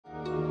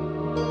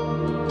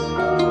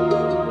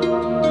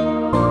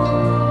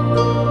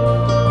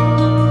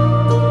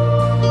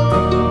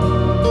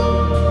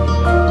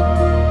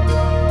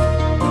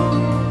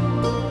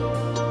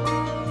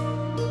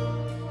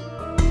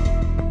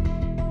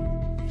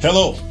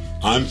Hello,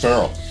 I'm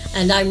Farrell.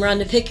 And I'm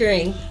Rhonda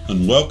Pickering.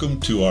 And welcome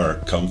to our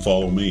Come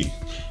Follow Me.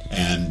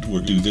 And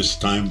we'll do this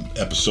time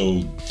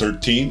episode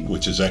 13,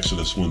 which is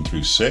Exodus 1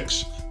 through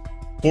 6.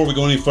 Before we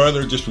go any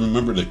further, just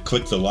remember to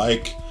click the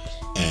like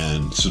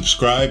and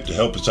subscribe to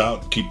help us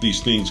out, keep these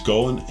things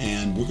going,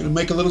 and we're going to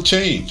make a little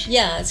change.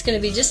 Yeah, it's going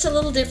to be just a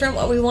little different.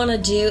 What we want to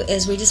do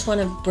is we just want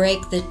to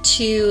break the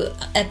two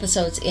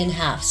episodes in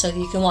half, so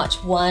you can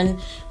watch one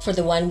for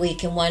the 1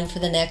 week and one for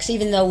the next,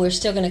 even though we're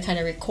still going to kind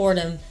of record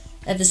them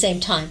at the same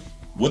time.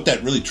 What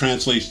that really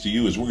translates to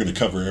you is we're going to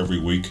cover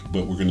every week,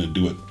 but we're going to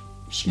do it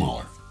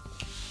smaller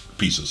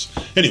pieces.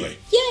 Anyway.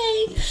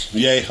 Yay!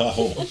 Yay,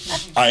 ho.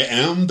 I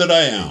am that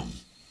I am.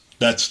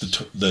 That's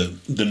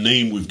the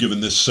name we've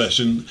given this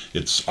session.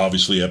 It's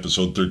obviously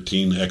episode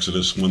 13,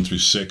 Exodus 1 through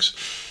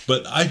 6.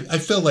 But I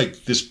feel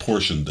like this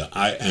portion, the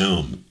I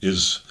am,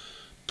 is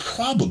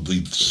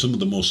probably some of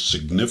the most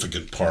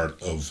significant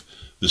part of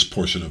this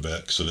portion of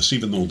Exodus,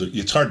 even though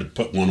it's hard to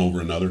put one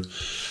over another.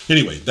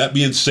 Anyway, that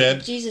being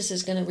said, Jesus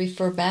is going to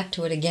refer back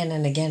to it again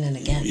and again and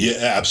again.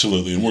 Yeah,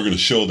 absolutely, and we're going to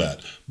show that.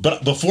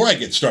 But before I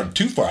get started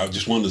too far, I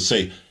just wanted to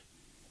say,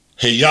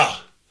 hey, Yah,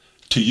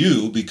 to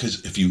you,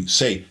 because if you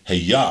say, hey,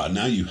 Yah,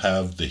 now you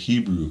have the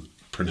Hebrew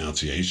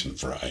pronunciation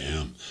for I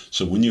am.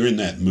 So when you're in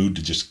that mood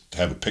to just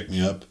have a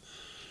pick-me-up,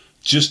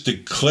 just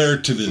declare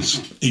to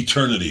this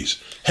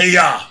eternities, hey,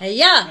 Yah, hey,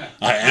 Yah,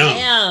 I am. I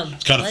am.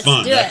 It's kind of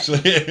fun,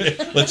 actually.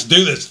 Let's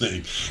do this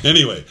thing.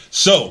 Anyway,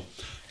 so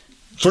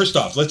first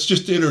off, let's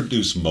just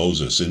introduce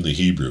Moses in the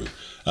Hebrew.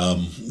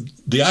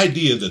 The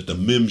idea that the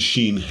Mem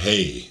Shin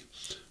He,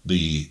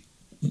 the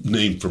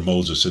name for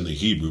Moses in the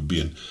Hebrew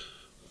being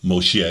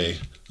Moshe,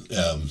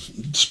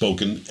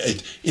 spoken,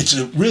 it's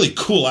a really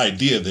cool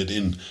idea that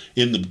in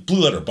the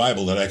Blue Letter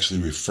Bible that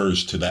actually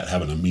refers to that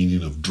having a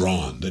meaning of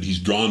drawn, that he's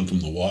drawn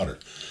from the water.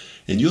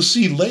 And you'll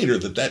see later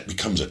that that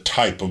becomes a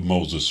type of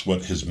Moses,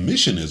 what his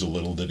mission is a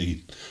little, that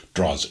he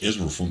draws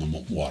Israel from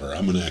the water.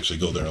 I'm going to actually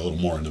go there a little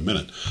more in a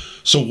minute.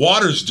 So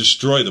waters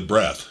destroy the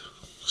breath.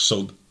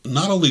 So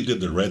not only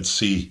did the Red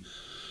Sea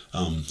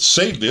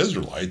save the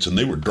Israelites, and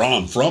they were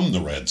drawn from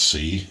the Red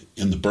Sea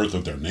in the birth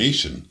of their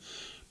nation,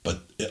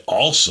 but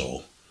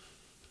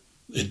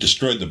it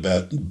destroyed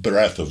the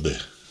breath of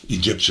the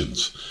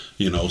Egyptians,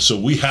 So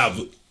we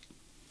have,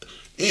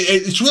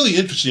 it's really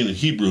interesting in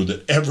Hebrew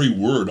that every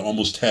word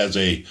almost has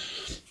a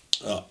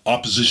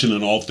opposition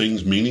in all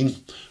things meaning,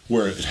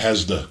 where it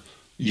has the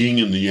yin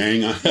and the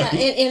yang. Yeah,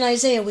 in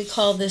Isaiah we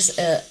call this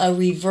a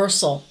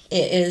reversal.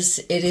 It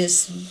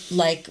is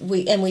like,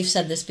 we've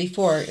said this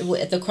before,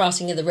 at the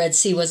crossing of the Red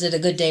Sea, was it a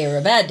good day or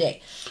a bad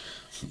day?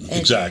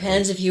 Exactly. It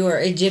depends if you are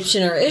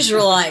Egyptian or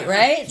Israelite,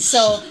 right?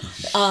 So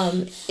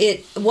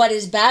what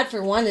is bad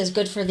for one is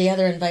good for the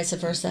other, and vice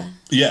versa.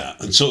 Yeah,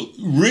 and so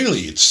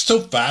really it's so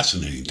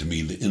fascinating to me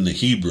in the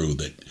Hebrew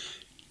that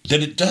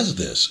it does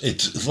this.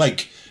 It's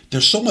like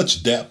there's so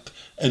much depth,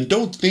 and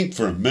don't think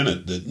for a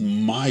minute that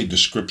my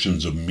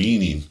descriptions of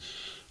meaning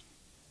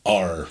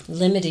are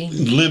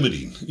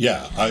limiting.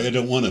 Yeah, I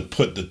don't want to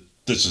put that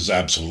this is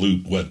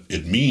absolute what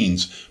it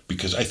means,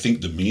 because I think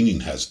the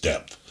meaning has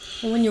depth.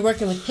 And when you're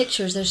working with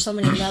pictures, there's so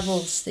many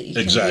levels that you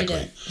can read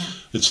it. Yeah.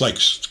 It's like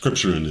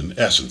scripture in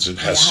essence. It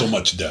has so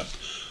much depth.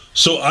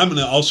 So I'm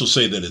going to also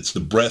say that it's the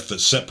breath that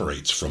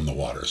separates from the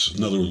waters.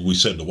 In other words, we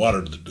said the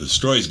water that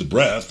destroys the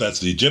breath, that's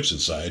the Egyptian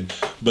side,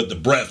 but the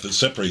breath that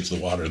separates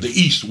the water, the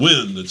east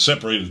wind that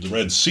separated the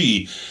Red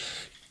Sea,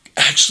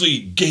 actually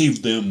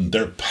gave them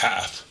their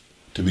path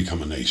to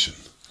become a nation.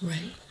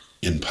 Right.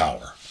 In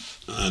power.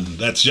 And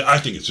I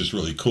think it's just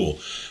really cool.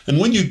 And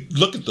when you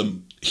look at the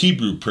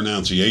Hebrew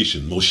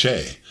pronunciation,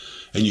 Moshe,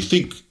 and you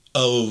think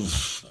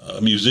of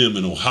a museum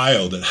in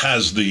Ohio that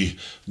has the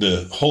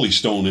Holy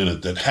Stone in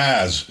it, that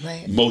has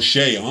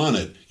Moshe on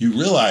it, you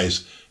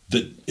realize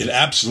that it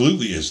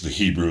absolutely is the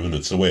Hebrew, and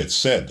it's the way it's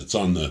said. It's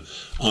on the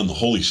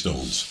Holy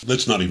Stones.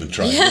 Let's not even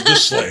try it. We'll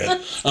just say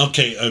it.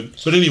 Okay,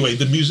 but anyway,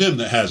 the museum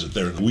that has it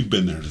there, and we've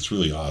been there, and it's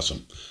really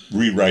awesome.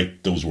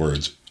 Rewrite those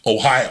words.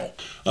 Ohio.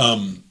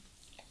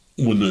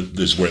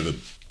 This is where the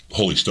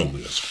Holy Stone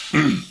is.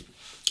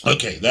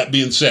 Okay, that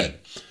being said,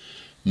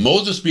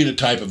 Moses being a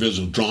type of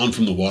Israel drawn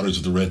from the waters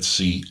of the Red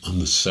Sea on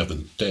the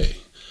seventh day.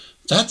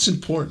 That's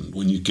important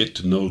when you get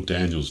to know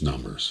Daniel's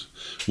numbers.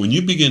 When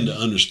you begin to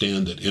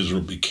understand that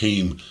Israel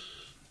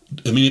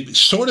it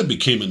sort of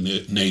became a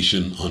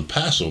nation on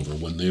Passover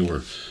when they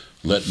were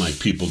let my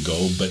people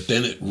go, but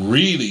then it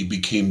really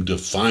became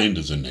defined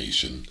as a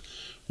nation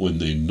when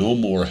they no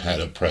more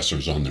had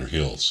oppressors on their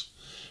hills.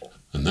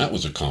 And that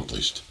was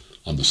accomplished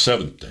on the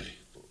seventh day.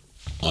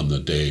 On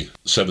the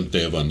seventh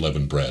day of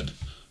unleavened bread,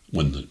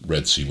 when the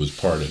Red Sea was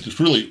parted.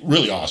 It's really,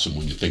 really awesome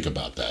when you think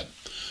about that.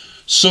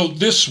 So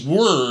this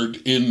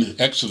word in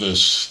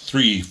Exodus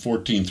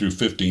 3:14 through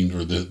 15,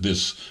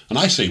 and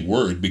I say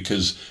word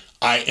because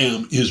I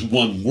am is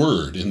one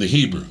word in the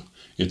Hebrew.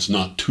 It's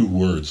not two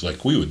words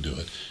like we would do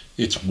it.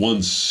 It's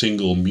one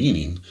single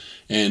meaning,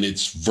 and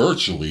it's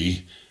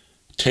virtually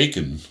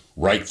taken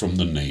right from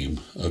the name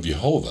of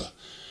Jehovah,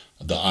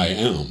 the I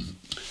am.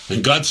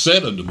 And God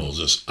said unto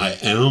Moses, I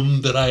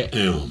am that I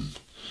am.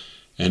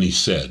 And he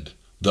said,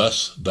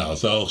 Thus thou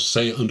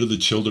say unto the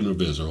children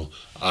of Israel,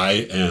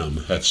 I am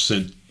hath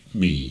sent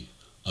me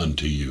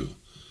unto you.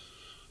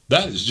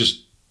 That is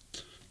just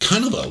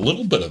kind of a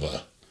little bit of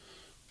a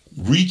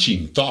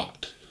reaching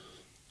thought.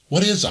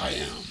 What is I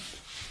am?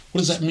 What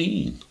does that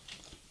mean?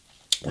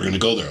 We're going to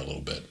go there a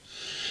little bit.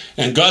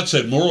 And God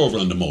said moreover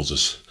unto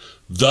Moses,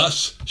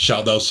 Thus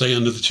shalt thou say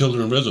unto the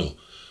children of Israel,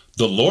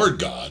 the Lord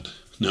God.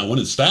 Now when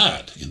it's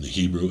that in the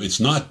Hebrew, it's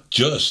not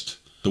just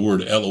the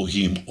word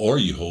Elohim or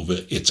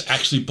Jehovah. It's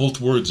actually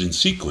both words in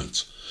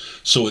sequence.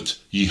 So it's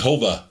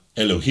Jehovah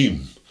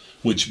Elohim,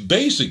 which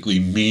basically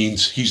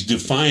means he's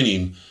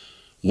defining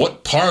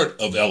what part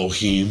of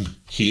Elohim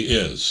he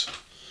is.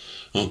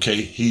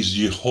 Okay, he's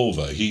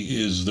Jehovah.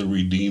 He is the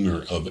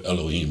redeemer of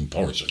Elohim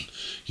portion.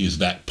 He's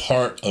that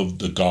part of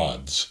the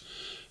gods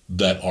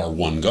that are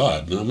one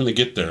God. And I'm going to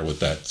get there with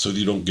that so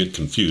you don't get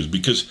confused,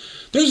 because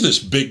there's this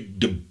big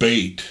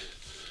debate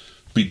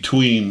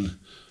between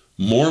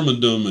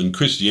Mormondom and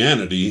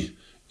Christianity.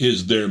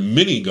 Is there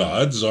many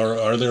gods or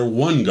are there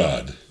one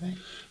God? Right.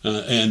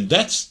 And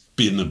that's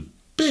been a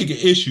big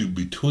issue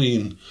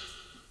between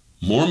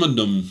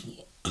Mormondom,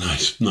 and I'm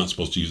not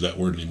supposed to use that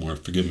word anymore,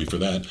 forgive me for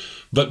that,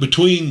 but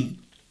between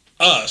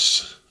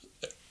us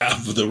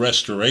of the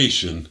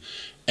Restoration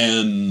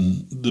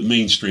and the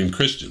mainstream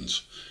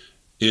Christians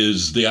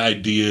is the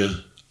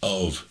idea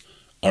of,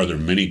 are there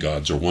many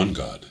gods or one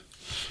God?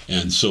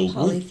 And so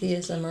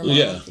polytheism or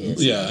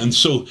monotheism. Yeah, and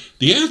so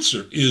the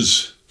answer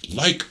is,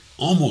 like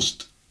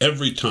almost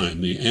every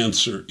time, the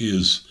answer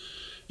is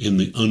in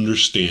the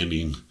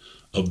understanding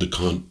of the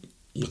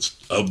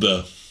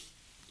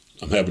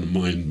I'm having a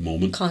mind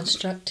moment.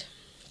 Construct.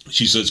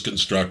 She says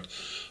construct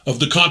of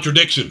the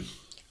contradiction.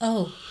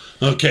 Oh.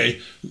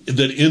 Okay,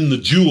 that in the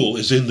jewel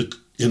is in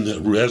the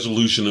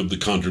resolution of the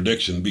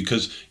contradiction,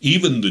 because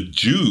even the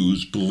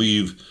Jews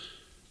believe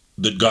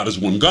that God is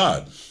one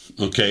God.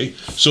 Okay,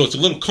 so it's a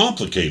little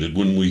complicated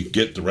when we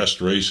get the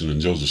Restoration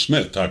and Joseph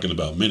Smith talking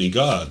about many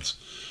gods.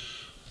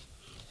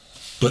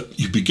 But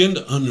you begin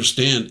to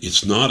understand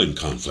it's not in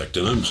conflict,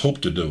 and I hope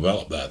to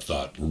develop that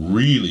thought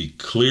really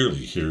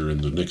clearly here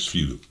in the next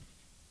few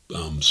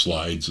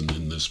slides and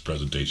in this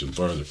presentation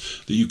farther,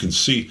 that you can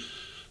see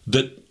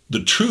that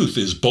the truth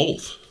is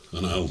both,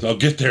 and I'll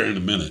get there in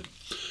a minute.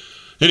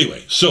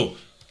 Anyway, so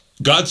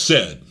God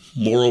said,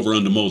 moreover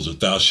unto Moses,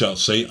 thou shalt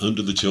say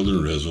unto the children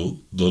of Israel,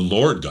 the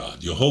Lord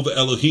God, Jehovah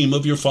Elohim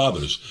of your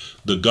fathers,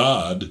 the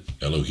God,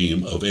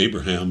 Elohim of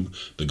Abraham,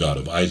 the God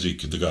of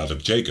Isaac, the God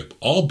of Jacob,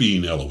 all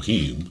being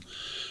Elohim.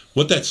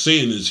 What that's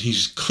saying is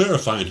he's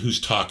clarifying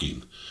who's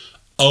talking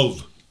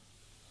of.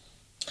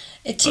 To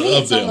me, it's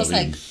almost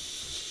Elohim. Like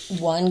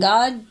one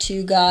God,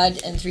 two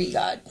God, and three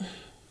God.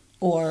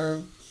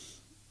 Or.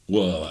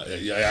 Well,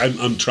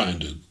 I'm trying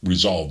to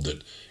resolve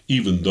that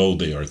even though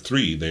they are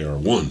three, they are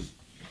one.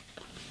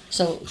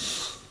 So,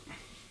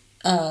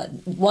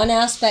 one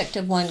aspect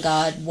of one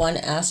God, one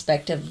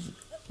aspect of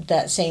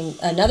that same,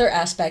 another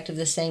aspect of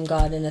the same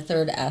God, and a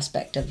third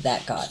aspect of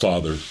that God.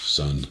 Father,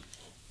 Son,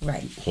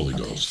 right, Holy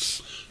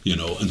Ghost. You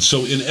know, and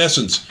so in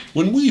essence,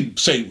 when we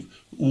say,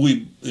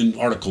 in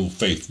Article of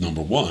Faith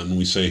number 1,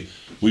 we say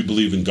we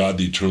believe in God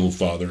the Eternal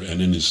Father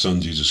and in His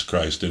Son Jesus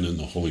Christ and in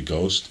the Holy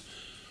Ghost,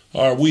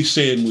 are we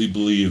saying we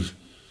believe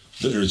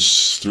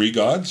there's three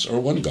gods or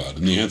one God?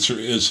 And the answer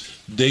is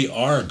they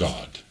are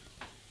God.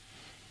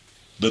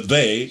 That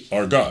they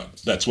are God.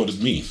 That's what it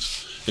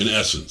means, in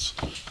essence.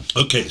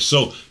 Okay,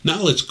 so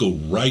now let's go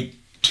right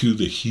to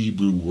the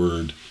Hebrew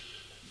word,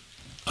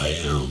 I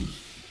am.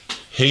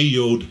 Hey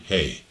Yod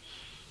Hey.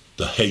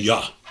 The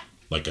Heya,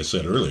 like I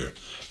said earlier.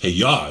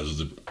 Heya is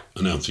the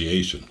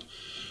enunciation.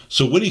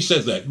 So when he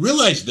says that,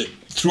 realize that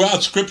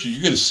throughout Scripture,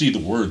 you're going to see the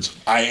words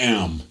I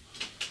am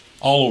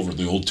all over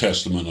the Old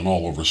Testament and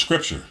all over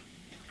Scripture.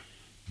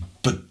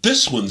 But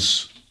this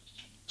one's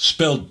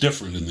spelled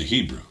different in the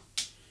Hebrew.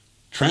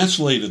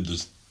 Translated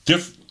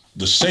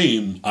the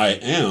same, I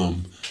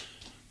am,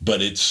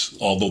 but it's,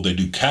 although they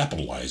do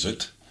capitalize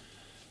it,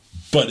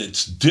 but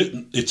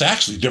it's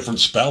actually different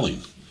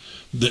spelling.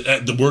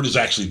 The word is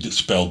actually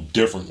spelled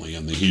differently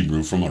in the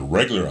Hebrew from a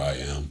regular I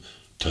am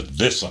to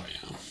this I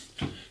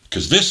am.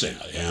 Because this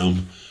I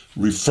am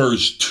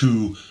refers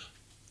to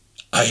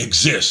I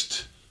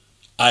exist.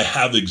 I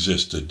have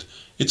existed.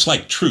 It's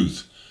like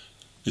truth.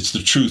 It's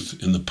the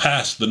truth in the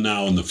past, the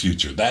now, and the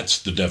future. That's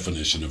the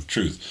definition of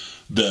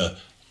truth. The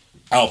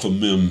Alpha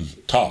Mem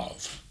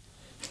Tav.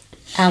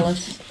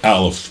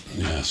 Aleph.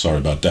 Yeah, sorry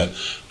about that.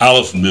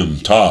 Aleph Mem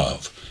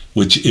Tav,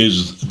 which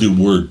is the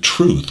word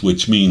truth,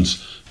 which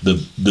means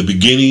the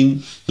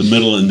beginning, the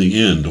middle, and the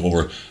end,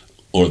 or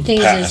the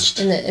things past.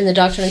 In the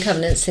Doctrine and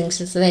Covenants,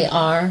 things as they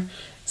are,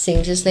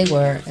 things as they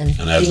were, and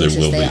as things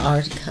they will as they be.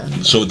 are to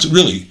come. So it's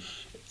really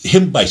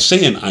him, by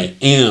saying I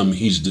am,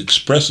 he's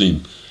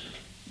expressing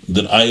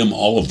that I am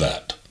all of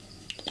that.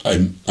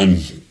 I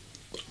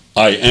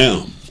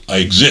am. I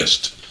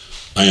exist.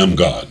 I am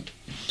God.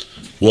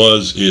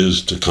 Was,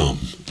 is, to come.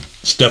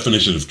 It's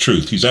definition of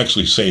truth. He's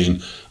actually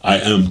saying, I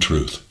am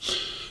truth.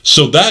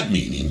 So that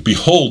meaning,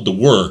 behold the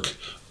work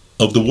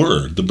of the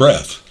Word, the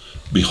breath,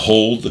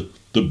 Behold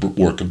the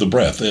work of the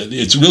breath.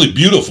 It's really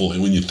beautiful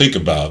when you think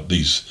about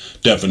these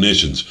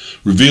definitions.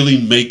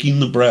 Revealing, making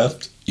the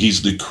breath.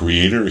 He's the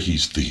creator.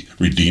 He's the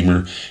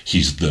redeemer.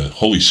 He's the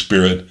Holy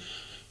Spirit.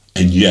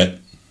 And yet,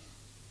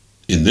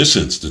 in this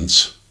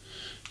instance,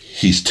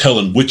 he's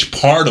telling which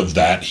part of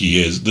that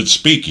he is that's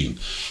speaking.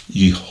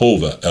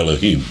 Jehovah,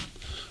 Elohim.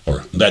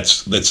 Or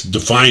that's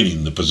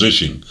defining the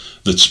position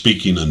that's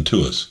speaking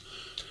unto us.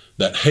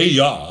 That hey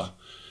Yah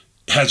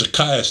has a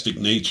chiastic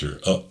nature.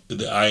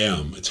 The I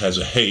am. It has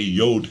a hey,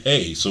 yod,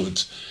 hey. So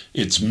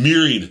it's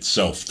mirroring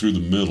itself through the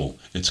middle.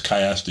 It's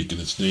chiastic in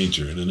its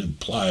nature, and it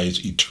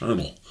implies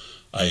eternal.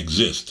 I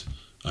exist.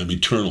 I'm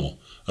eternal.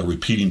 A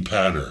repeating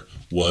pattern.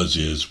 Was,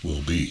 is,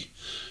 will be.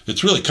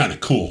 It's really kind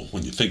of cool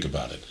when you think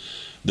about it.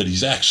 That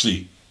he's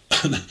actually,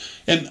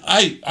 and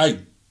I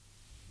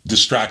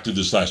distracted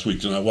this last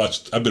week, and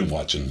I've been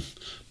watching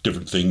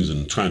different things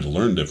and trying to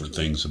learn different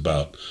things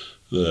about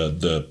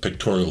the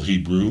pictorial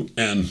Hebrew,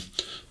 and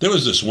there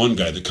was this one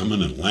guy that come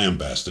in and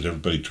lambasted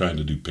everybody trying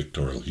to do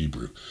pictorial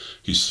Hebrew.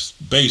 He's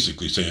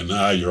basically saying,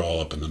 you're all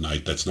up in the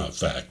night, that's not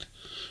fact.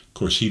 Of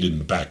course, he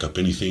didn't back up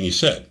anything he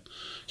said.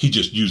 He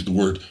just used the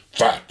word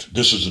fact.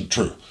 This isn't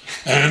true.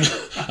 And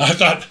I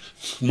thought,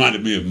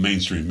 reminded me of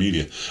mainstream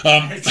media.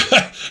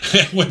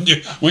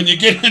 When you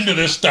get into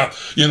this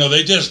stuff,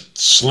 they just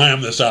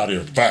slam this out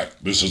here.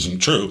 Fact, this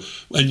isn't true.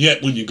 And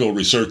yet when you go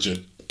research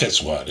it,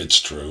 guess what?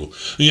 It's true.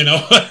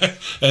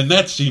 And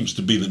that seems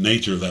to be the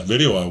nature of that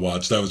video I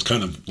watched. I was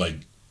kind of like,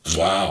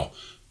 wow.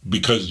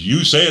 Because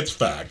you say it's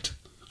fact,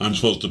 I'm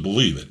supposed to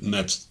believe it. And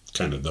that's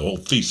kind of the whole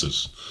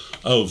thesis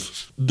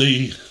of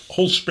the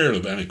whole spirit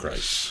of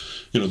Antichrist.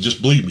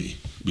 Just believe me,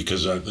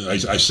 because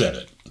I said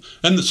it.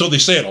 And so they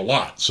say it a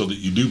lot so that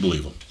you do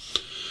believe them.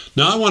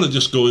 Now I want to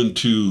just go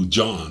into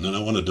John, and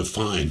I want to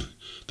define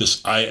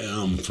this I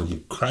am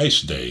from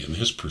Christ's day in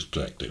his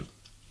perspective.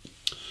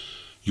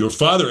 Your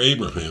father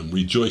Abraham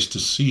rejoiced to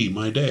see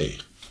my day.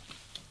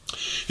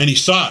 And he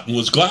saw it and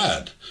was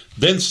glad.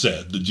 Then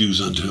said the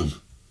Jews unto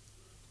him,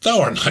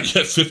 Thou art not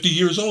yet 50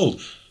 years old.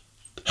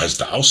 Hast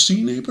thou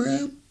seen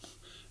Abraham?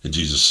 And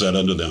Jesus said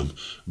unto them,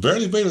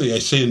 Verily, verily, I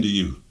say unto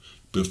you,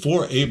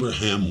 before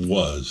Abraham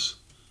was,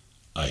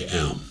 I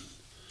am.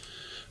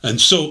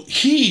 And so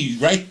he,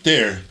 right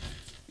there,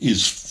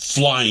 is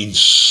flying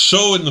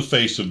so in the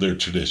face of their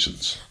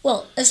traditions.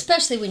 Well,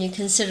 especially when you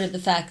consider the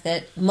fact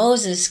that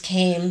Moses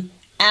came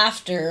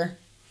after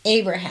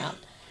Abraham.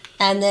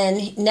 And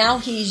then now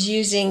he's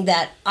using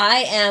that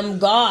I am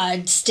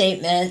God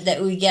statement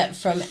that we get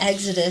from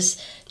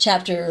Exodus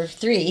chapter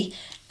 3,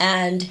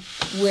 and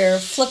we're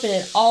flipping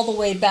it all the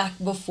way back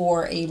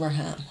before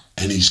Abraham.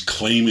 And he's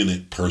claiming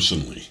it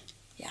personally.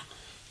 Yeah.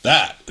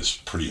 That is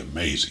pretty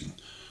amazing.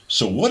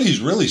 So what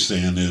he's really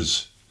saying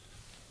is,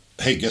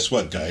 hey, guess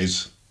what,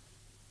 guys?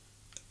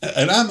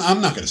 And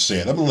I'm not going to say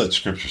it. I'm going to let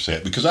Scripture say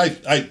it, because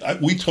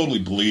we totally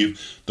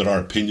believe that our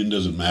opinion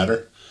doesn't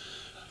matter.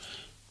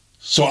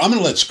 So I'm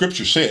going to let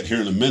Scripture say it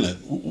here in a minute,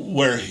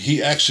 where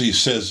he actually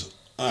says,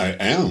 I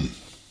am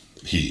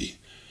he.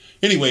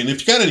 Anyway, and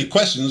if you got any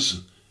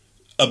questions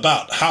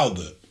about how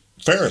the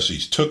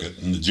Pharisees took it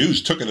and the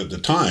Jews took it at the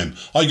time,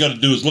 all you got to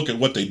do is look at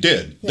what they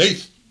did. Yeah.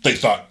 They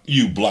thought,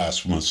 you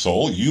blasphemous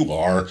soul, you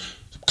are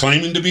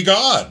claiming to be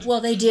God.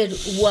 Well, they did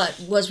what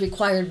was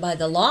required by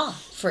the law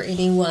for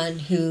anyone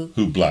who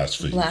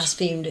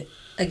blasphemed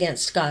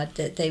against God,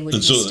 that they would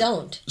be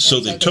stoned. So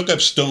they took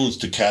up stones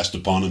to cast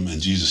upon him,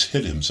 and Jesus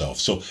hid himself.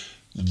 So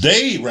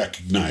they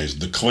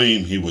recognized the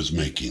claim he was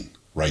making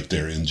right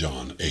there in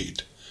John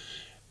 8.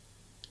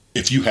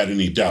 If you had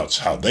any doubts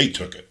how they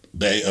took it,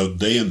 they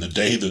in the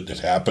day that it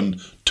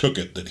happened took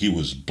it that he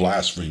was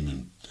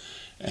blaspheming,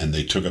 and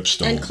they took up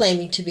stones. And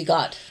claiming to be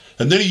God.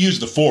 And then he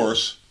used the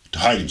force to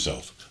hide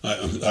himself.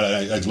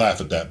 I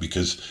laugh at that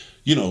because,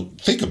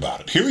 think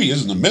about it. Here he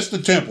is in the midst of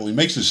the temple. He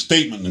makes his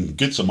statement and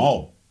gets them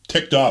all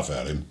ticked off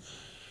at him.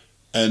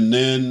 And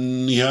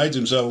then he hides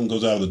himself and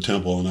goes out of the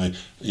temple. And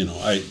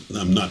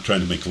I'm not trying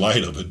to make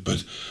light of it,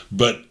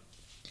 but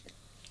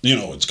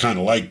it's kind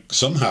of like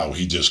somehow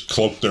he just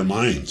cloaked their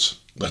minds.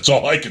 That's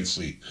all I can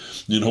see,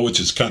 which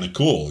is kind of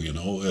cool,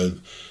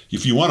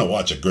 If you want to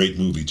watch a great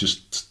movie,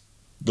 just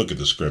look at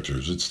the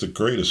Scriptures. It's the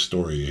greatest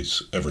story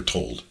ever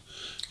told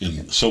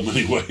in so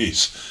many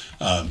ways.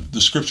 The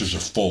Scriptures are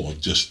full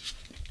of just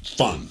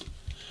fun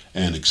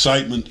and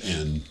excitement,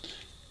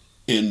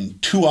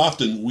 and too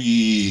often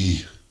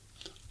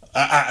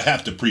I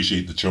have to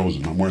appreciate The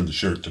Chosen. I'm wearing the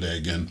shirt today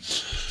again.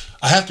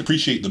 I have to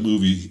appreciate the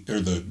movie or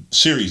the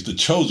series The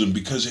Chosen,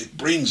 because it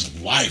brings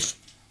life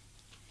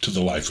to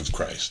the life of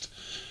Christ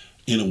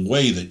in a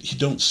way that you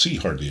don't see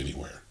hardly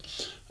anywhere.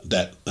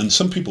 And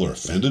some people are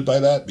offended by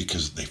that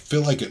because they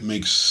feel like it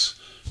makes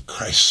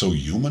Christ so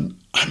human.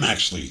 I'm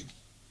actually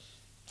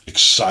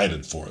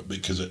excited for it,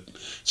 because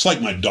it's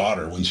like my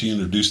daughter, when she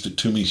introduced it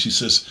to me, she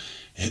says,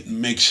 it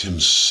makes him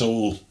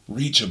so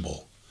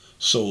reachable,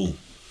 so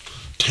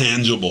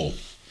tangible,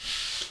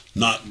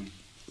 not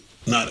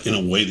in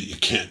a way that you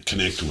can't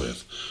connect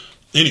with.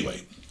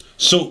 Anyway,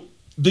 so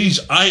these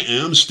I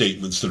am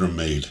statements that are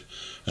made,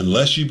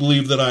 Unless you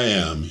believe that I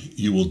am,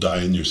 you will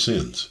die in your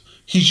sins.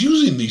 He's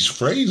using these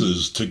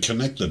phrases to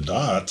connect the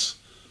dots.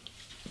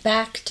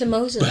 Back to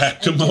Moses. Back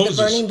to Moses.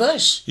 The burning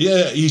bush.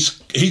 Yeah, he's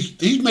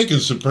making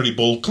some pretty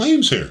bold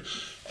claims here.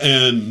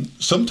 And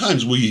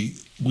sometimes we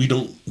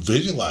don't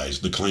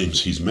visualize the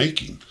claims he's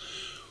making.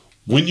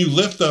 When you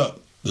lift up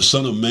the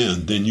Son of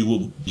Man, then you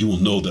will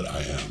know that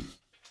I am.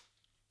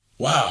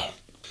 Wow.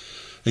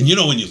 And you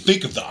know, when you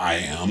think of the I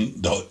am,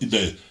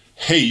 the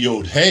hey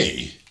yod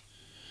hey,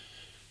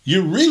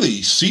 you're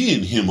really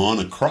seeing him on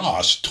a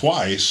cross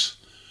twice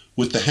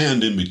with the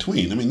hand in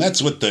between. I mean,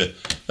 that's what the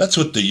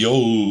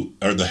yo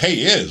or the hey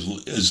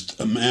is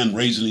a man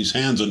raising his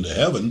hands unto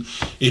heaven.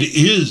 It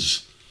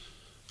is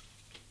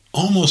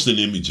almost an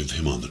image of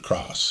him on the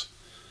cross.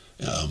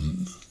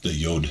 The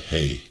yod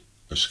hey,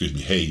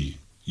 hey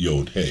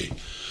yod hey.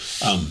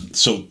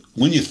 So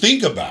when you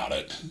think about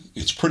it,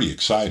 it's pretty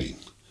exciting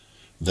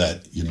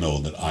that you know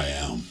that I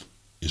am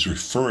is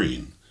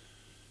referring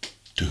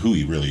to who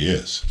he really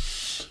is.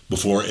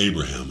 Before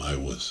Abraham, I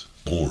was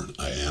born,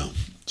 I am.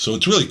 So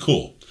it's really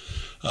cool.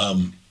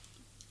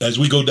 As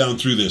we go down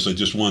through this, I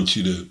just want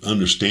you to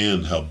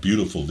understand how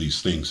beautiful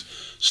these things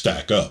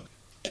stack up.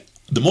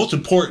 The most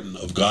important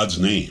of God's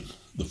name,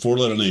 the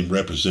four-letter name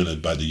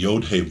represented by the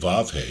Yod He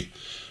Vav He,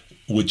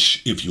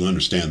 which, if you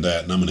understand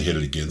that, and I'm going to hit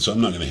it again, so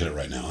I'm not going to hit it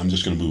right now. I'm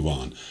just going to move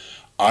on.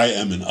 I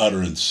am an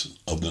utterance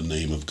of the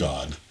name of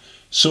God.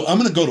 So I'm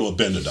going to go to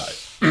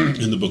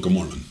Abinadi in the Book of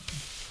Mormon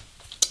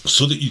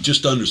so that you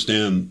just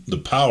understand the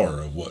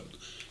power of what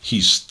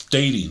he's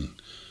stating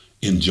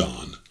in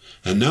John.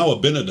 And now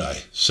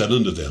Abinadi said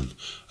unto them,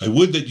 I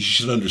would that you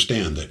should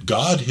understand that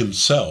God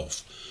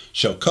himself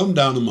shall come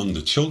down among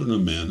the children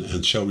of men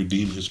and shall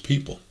redeem his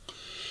people.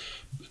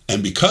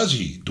 And because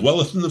he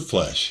dwelleth in the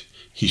flesh,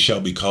 he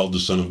shall be called the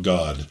Son of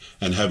God,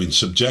 and having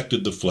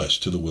subjected the flesh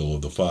to the will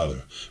of the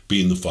Father,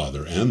 being the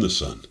Father and the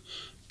Son.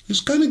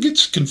 This kind of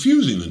gets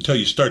confusing until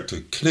you start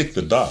to connect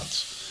the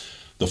dots.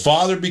 The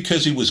Father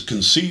because he was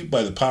conceived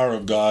by the power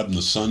of God, and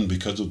the Son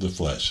because of the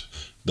flesh,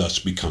 thus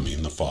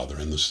becoming the Father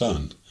and the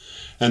Son.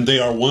 And they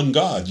are one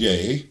God,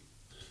 yea,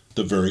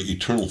 the very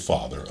eternal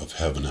Father of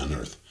heaven and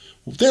earth.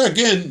 There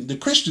again, the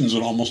Christians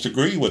would almost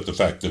agree with the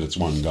fact that it's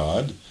one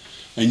God,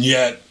 and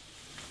yet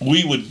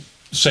we would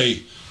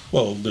say,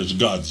 well, there's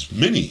God's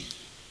many,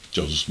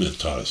 Joseph Smith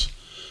taught us.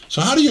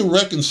 So how do you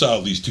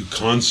reconcile these two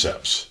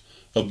concepts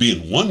of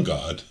being one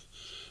God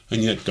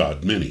and yet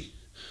God many?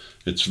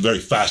 It's a very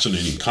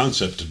fascinating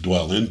concept to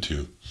dwell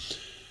into.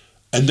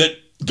 And that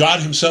God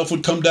himself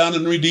would come down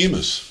and redeem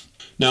us.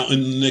 Now,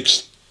 in the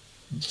next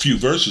few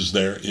verses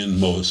there in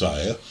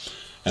Mosiah,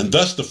 and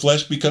thus the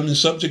flesh becoming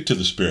subject to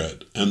the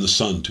Spirit, and the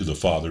Son to the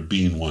Father,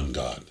 being one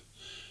God.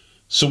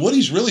 So what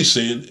he's really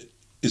saying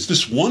is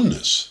this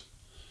oneness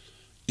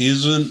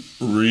isn't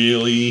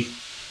really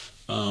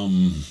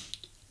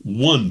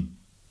one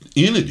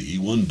entity,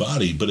 one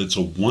body, but it's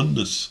a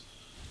oneness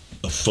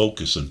of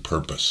focus and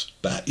purpose.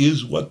 That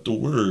is what the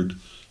word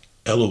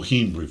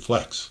Elohim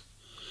reflects.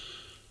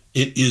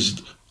 It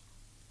is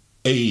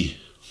a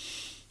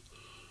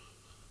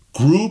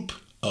group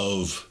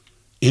of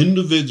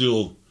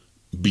individual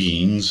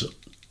beings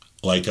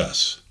like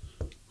us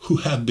who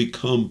have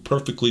become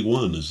perfectly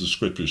one, as the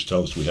scriptures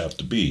tell us we have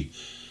to be,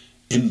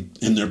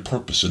 in their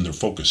purpose, in their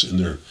focus, in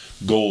their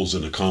goals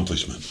and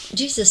accomplishment.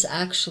 Jesus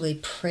actually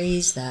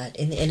praised that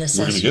in the We're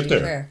intercessory going to get there.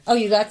 prayer. Oh,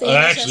 you got the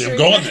Actually, I'm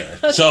going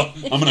there. So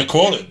I'm going to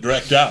quote it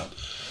direct out.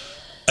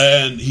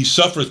 And he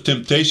suffereth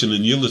temptation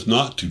and yieldeth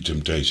not to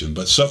temptation,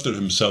 but suffered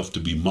himself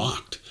to be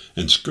mocked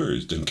and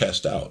scourged and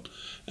cast out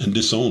and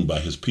disowned by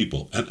his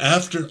people. And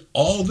after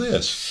all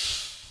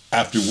this,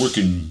 after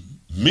working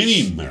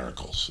many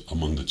miracles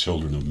among the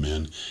children of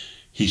men,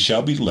 he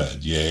shall be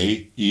led,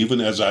 yea,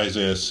 even as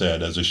Isaiah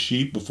said, as a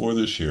sheep before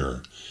the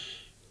shearer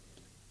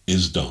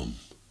is dumb,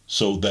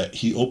 so that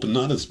he open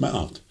not his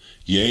mouth.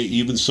 Yea,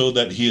 even so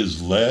that he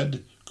is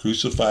led,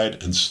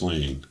 crucified, and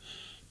slain,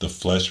 the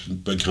flesh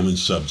becoming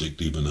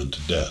subject even unto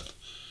death,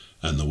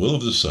 and the will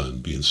of the Son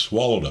being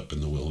swallowed up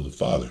in the will of the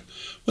Father.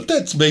 What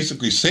that's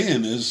basically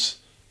saying is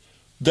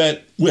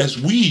that as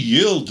we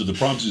yield to the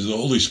promises of the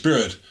Holy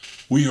Spirit,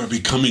 we are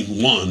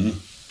becoming one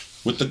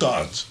with the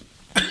gods.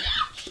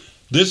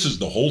 This is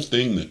the whole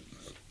thing that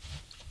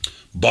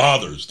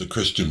bothers the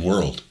Christian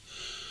world.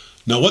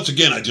 Now, once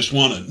again, I just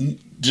want to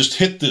just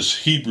hit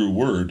this Hebrew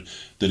word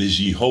that is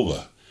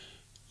Jehovah,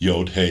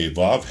 Yod He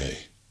Vav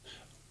He.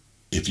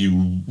 If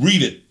you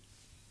read it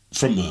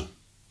from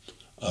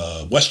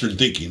a Western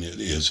thinking, it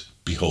is,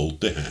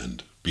 behold the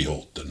hand,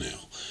 behold the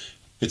nail.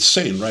 It's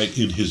saying right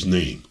in his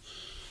name,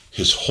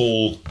 his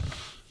whole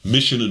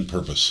mission and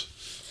purpose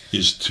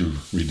is to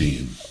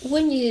redeem.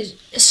 When you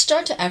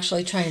start to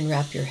actually try and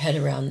wrap your head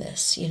around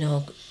this,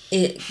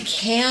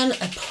 can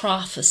a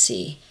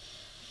prophecy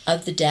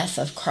of the death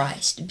of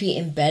Christ be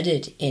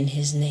embedded in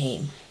his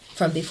name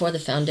from before the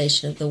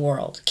foundation of the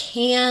world?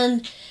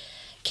 Can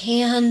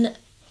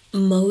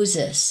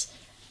Moses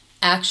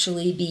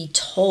actually be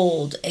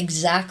told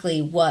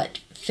exactly what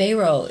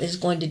Pharaoh is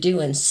going to do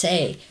and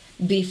say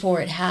before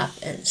it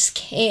happens?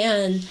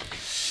 Can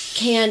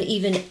can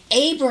even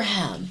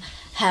Abraham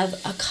have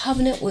a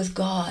covenant with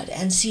God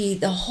and see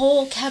the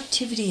whole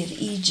captivity of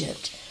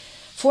Egypt,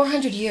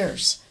 400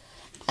 years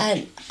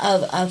and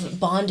of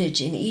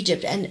bondage in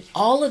Egypt, and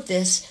all of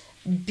this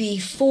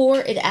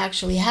before it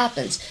actually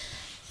happens?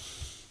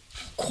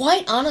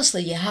 Quite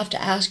honestly, you have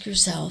to ask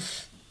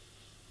yourself,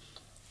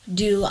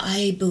 do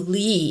I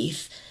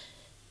believe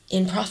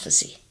in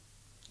prophecy?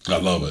 I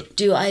love it.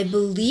 Do I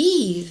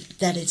believe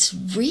that it's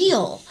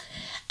real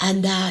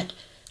and that...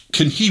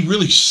 Can he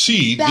really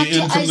see the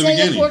end from the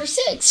Isaiah beginning?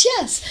 4:6,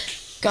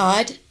 yes.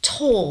 God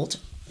told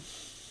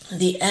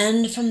the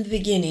end from the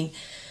beginning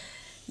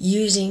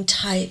using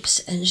types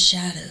and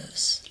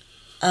shadows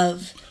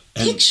of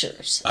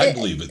pictures. I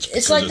believe it's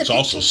because like it's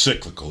also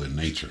cyclical in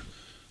nature.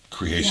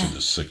 Creation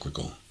is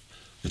cyclical.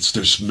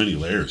 There's many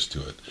layers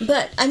to it.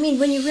 But, I mean,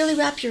 when you really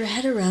wrap your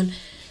head around...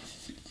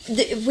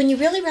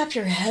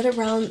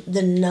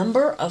 the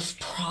number of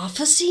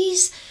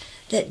prophecies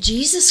that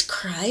Jesus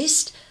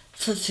Christ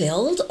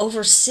fulfilled,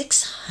 over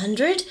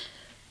 600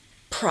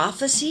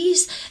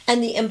 prophecies,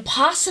 and the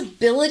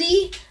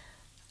impossibility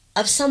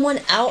of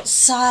someone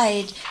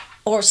outside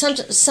or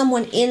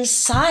someone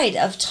inside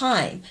of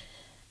time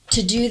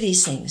to do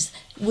these things,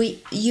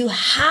 you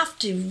have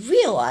to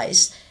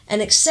realize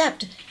and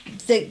accept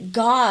that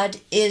God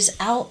is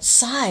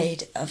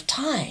outside of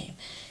time.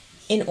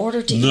 In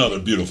order to another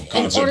beautiful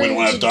concept we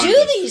don't have time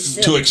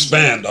to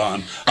expand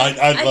on.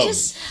 I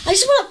just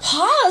want to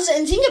pause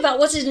and think about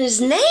what's in his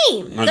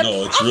name. I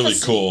know, it's really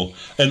cool.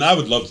 And I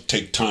would love to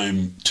take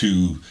time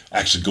to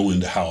actually go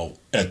into how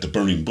at the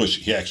burning bush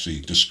he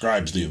actually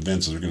describes the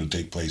events that are going to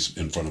take place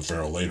in front of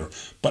Farrell later.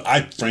 But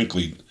I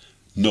frankly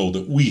know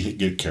that we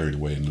get carried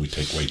away and we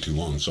take way too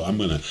long. So I'm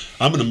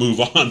gonna move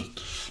on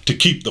to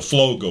keep the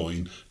flow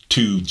going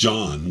to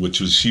John,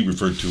 which was she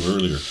referred to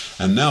earlier.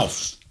 And now,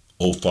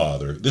 O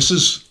Father, this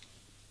is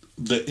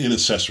the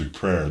intercessory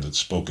prayer that's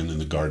spoken in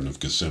the Garden of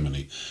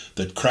Gethsemane,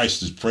 that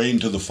Christ is praying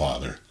to the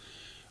Father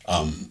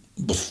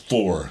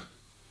before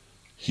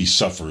he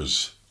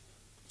suffers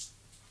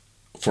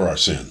for our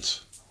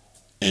sins.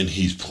 And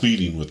he's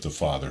pleading with the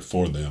Father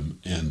for them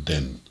and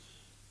then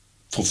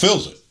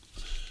fulfills it.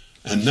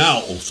 And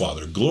now, O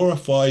Father,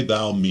 glorify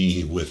thou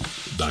me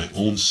with thy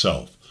own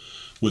self,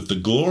 with the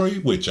glory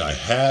which I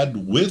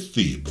had with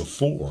thee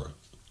before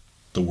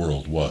the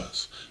world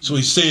was. So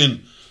he's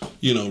saying,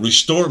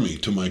 restore me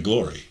to my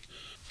glory.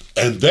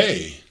 And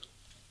they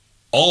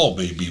all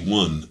may be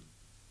one,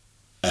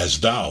 as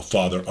thou,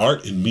 Father,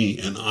 art in me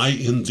and I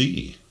in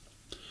thee,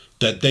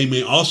 that they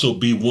may also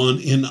be one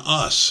in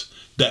us,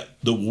 that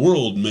the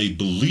world may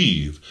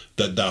believe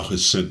that thou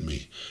hast sent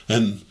me.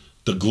 And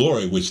the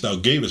glory which thou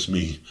gavest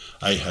me,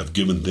 I have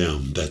given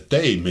them, that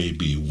they may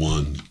be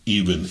one,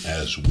 even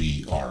as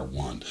we are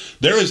one.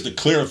 There is the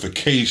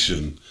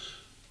clarification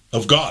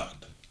of God,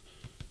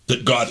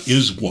 that God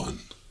is one,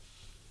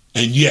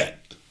 and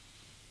yet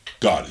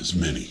God is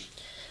many.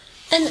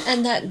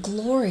 And that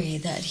glory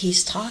that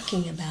he's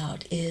talking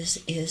about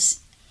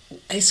is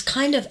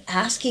kind of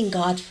asking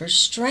God for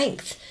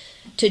strength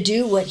to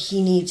do what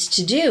he needs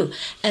to do.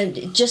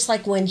 And just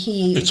like when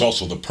it's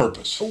also the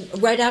purpose.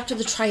 Right after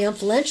the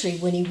triumphal entry,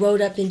 when he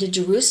rode up into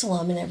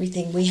Jerusalem and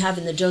everything, we have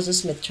in the Joseph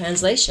Smith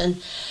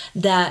translation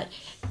that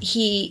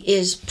he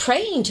is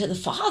praying to the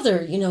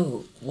Father,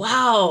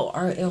 wow,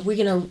 are we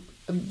going to...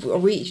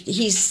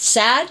 he's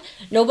sad,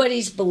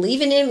 nobody's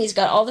believing him, he's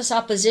got all this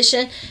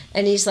opposition,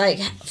 and he's like,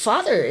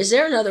 Father, is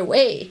there another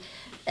way?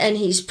 And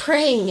he's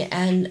praying,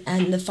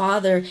 and the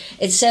Father,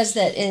 it says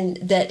that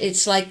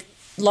it's like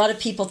a lot of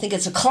people think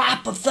it's a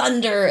clap of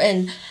thunder,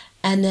 and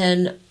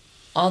then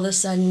all of a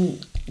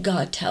sudden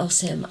God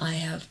tells him, I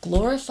have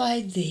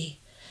glorified thee,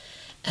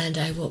 and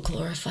I will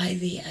glorify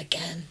thee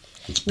again.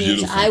 It's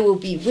beautiful. Means I will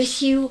be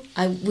with you,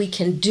 we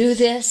can do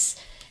this,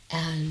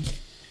 and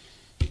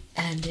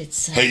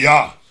it's...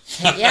 Hey-yah!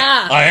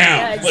 Yeah, I am.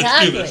 Yeah,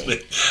 exactly. Let's do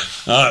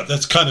this thing.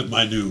 That's kind of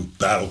my new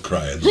battle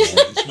cry in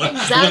the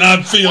mornings. When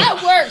I'm feeling,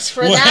 that works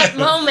for that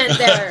moment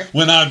there.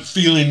 When I'm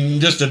feeling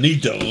just a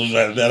need to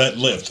that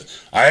lift.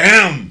 I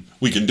am.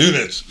 We can do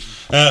this.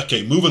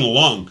 Okay, moving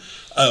along.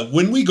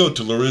 When we go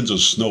to Lorenzo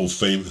Snow's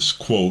famous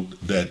quote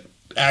that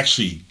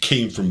actually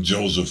came from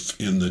Joseph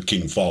in the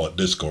King Follett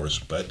Discourse,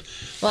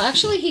 well,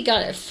 actually, he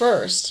got it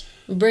first.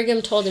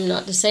 Brigham told him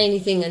not to say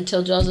anything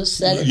until Joseph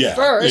said it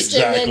first,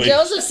 exactly. And then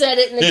Joseph said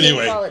it in the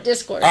King Follett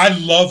Discourse. I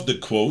love the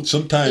quote.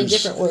 Sometimes in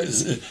different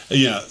words.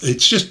 Yeah,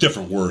 it's just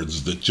different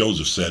words that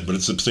Joseph said, but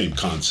it's the same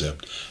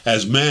concept.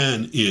 As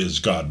man is,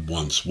 God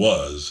once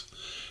was,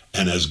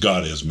 and as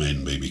God is,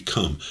 man may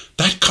become.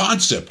 That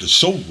concept is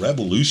so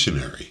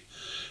revolutionary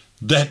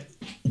that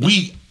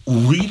we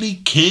really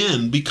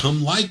can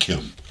become like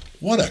him.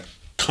 What a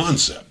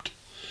concept.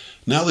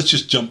 Now let's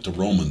just jump to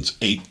Romans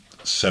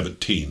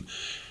 8:17.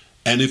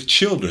 And if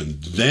children,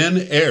 then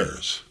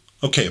heirs.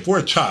 Okay, if we're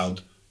a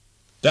child,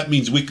 that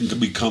means we can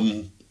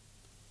become,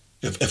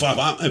 if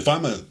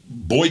I'm a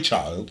boy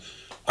child,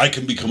 I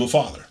can become a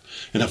father.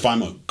 And if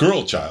I'm a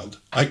girl child,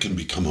 I can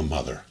become a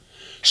mother.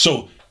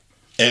 So,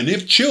 and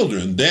if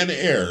children, then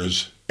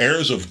heirs,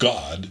 heirs of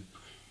God,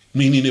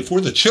 Meaning, if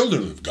we're the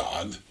children of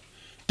God,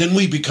 then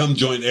we become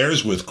joint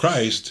heirs with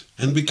Christ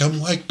and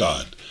become like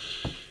God.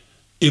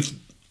 If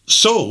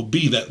so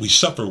be that we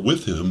suffer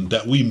with him,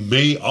 that we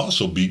may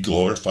also be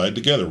glorified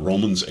together.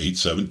 Romans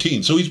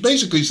 8:17. So he's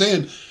basically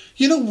saying,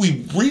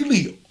 we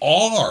really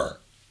are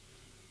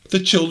the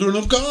children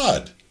of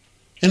God.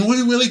 And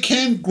we really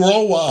can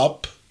grow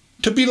up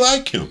to be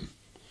like him.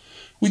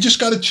 We just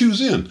got to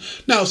choose in.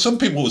 Now, some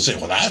people would say,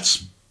 well,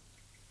 that's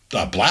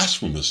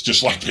blasphemous,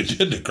 just like they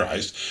did to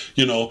Christ.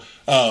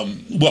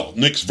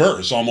 Nick's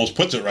verse almost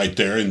puts it right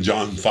there in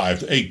John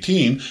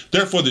 5:18.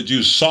 Therefore the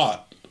Jews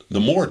sought the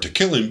more to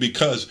kill him,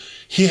 because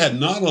he had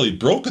not only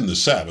broken the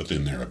Sabbath,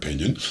 in their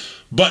opinion,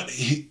 but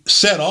he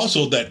said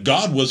also that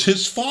God was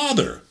his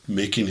father,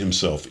 making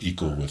himself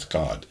equal with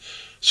God.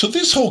 So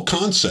this whole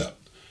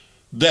concept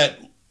that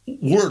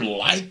we're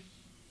like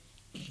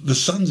the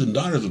sons and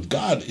daughters of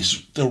God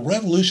is the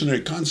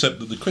revolutionary concept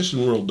that the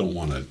Christian world don't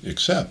want to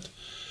accept,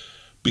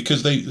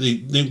 because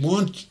they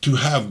want to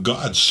have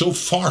God so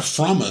far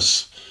from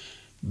us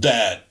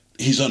that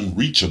he's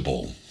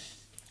unreachable.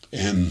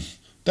 And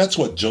that's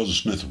what Joseph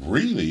Smith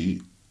really,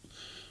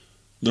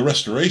 the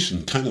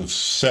restoration, kind of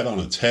set on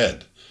its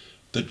head,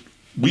 that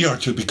we are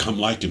to become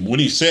like him. When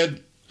he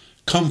said,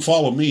 come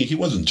follow me, he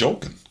wasn't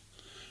joking.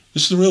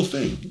 This is the real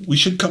thing. We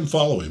should come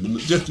follow him. And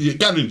just, you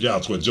got any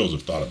doubts what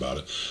Joseph thought about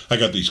it? I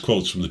got these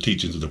quotes from the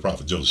teachings of the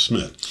prophet Joseph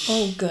Smith.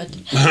 Oh, good.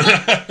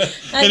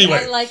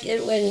 Anyway. I like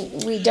it when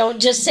we don't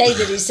just say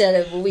that he said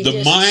it, but we just show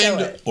it. The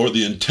mind or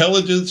the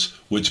intelligence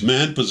which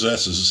man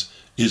possesses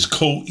is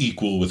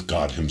co-equal with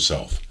God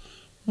himself.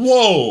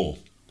 Whoa!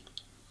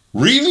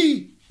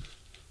 Really?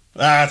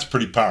 That's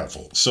pretty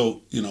powerful.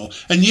 So,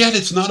 and yet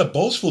it's not a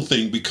boastful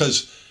thing,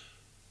 because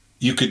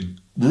you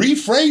could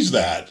rephrase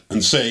that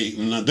and say,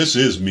 this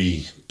is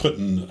me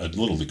putting a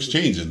little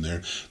exchange in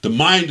there. The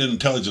mind and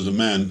intelligence of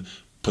man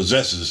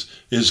possesses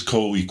is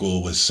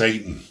co-equal with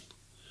Satan.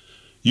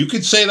 You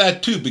could say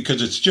that too,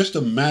 because it's just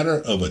a matter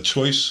of a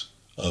choice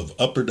of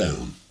up or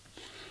down.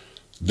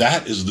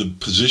 That is the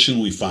position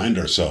we find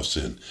ourselves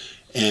in.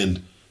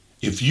 And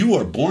if you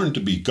are born to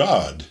be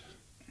God,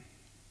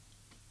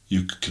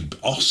 you could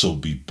also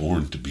be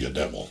born to be a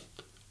devil.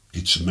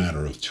 It's a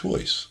matter of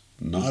choice,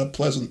 not a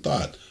pleasant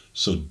thought.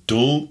 So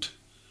don't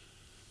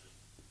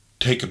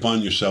take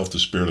upon yourself the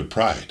spirit of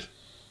pride.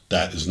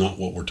 That is not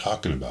what we're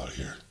talking about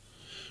here.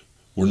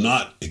 We're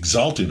not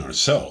exalting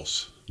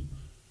ourselves.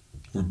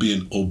 We're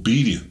being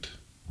obedient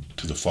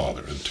to the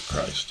Father and to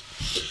Christ.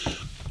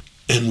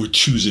 And we're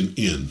choosing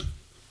in,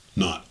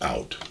 not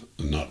out,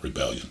 and not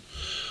rebellion.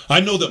 I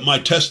know that my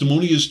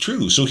testimony is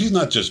true. So he's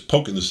not just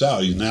poking this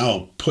out. He's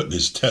now putting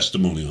his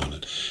testimony on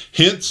it.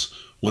 Hence,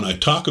 when I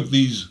talk of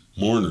these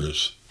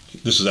mourners,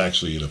 this is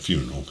actually at a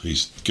funeral.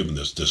 He's given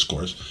this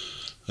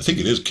discourse. I think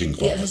it is King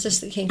Father. Yeah, this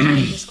is the King Father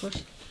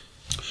discourse.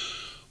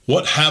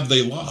 What have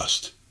they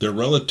lost? Their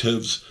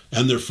relatives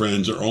and their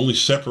friends are only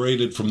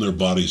separated from their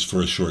bodies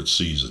for a short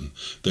season.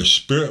 Their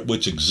spirit,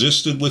 which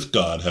existed with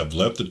God, have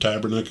left the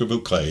tabernacle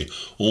of clay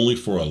only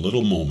for a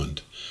little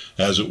moment,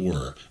 as it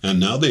were, and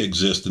now they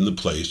exist in the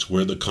place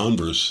where the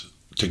converse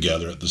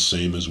together at the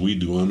same as we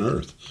do on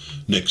earth.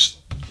 Next,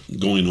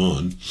 going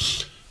on,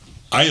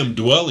 I am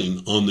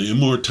dwelling on the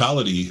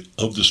immortality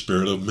of the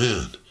spirit of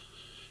man.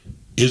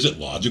 Is it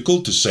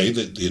logical to say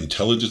that the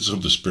intelligence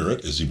of the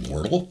spirit is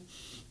immortal?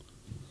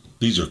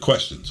 These are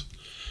questions.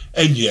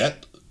 And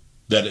yet,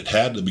 that it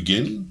had a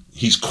beginning?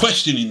 He's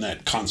questioning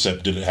that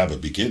concept, did it have a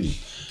beginning?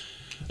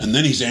 And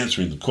then he's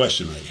answering the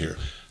question right here.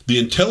 The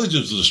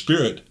intelligence of the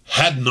spirit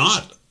had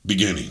not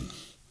beginning,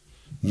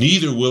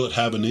 neither will it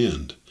have an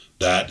end.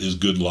 That is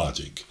good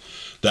logic.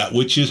 That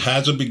which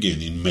has a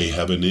beginning may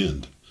have an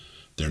end.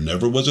 There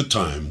never was a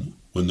time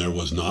when there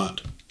was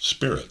not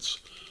spirits,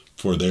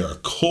 for they are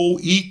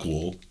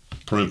co-equal,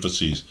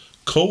 parentheses,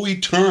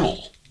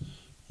 co-eternal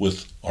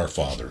with our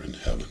Father in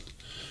heaven.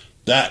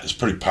 That is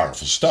pretty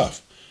powerful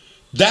stuff.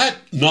 That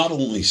not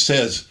only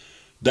says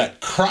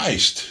that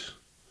Christ,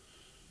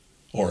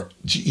 or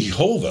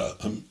Jehovah,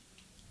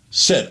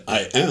 said,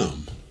 I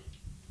am,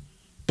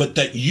 but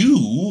that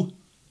you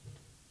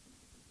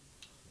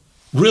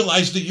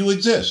realize that you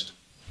exist.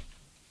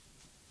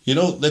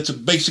 That's a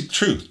basic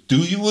truth. Do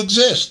you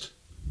exist?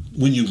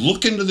 When you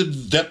look into the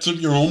depths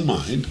of your own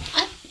mind,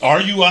 are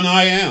you an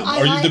I am?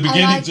 Are you the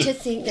beginning? I like to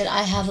think that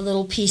I have a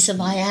little piece of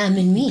I am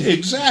in me.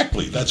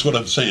 Exactly. That's what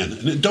I'm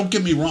saying. And don't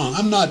get me wrong.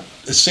 I'm not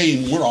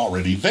saying we're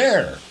already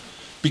there,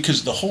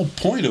 because the whole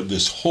point of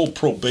this whole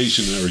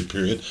probationary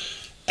period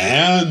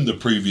and the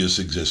previous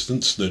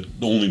existence that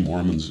only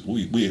Mormons,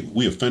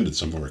 we offended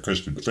some of our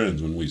Christian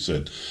friends when we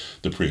said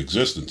the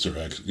pre-existence, or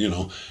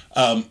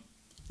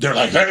they're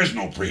like, there is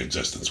no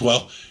pre-existence.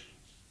 Well,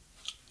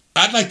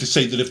 I'd like to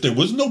say that if there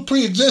was no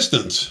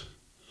pre-existence,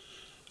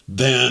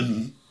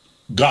 then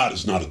God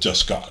is not a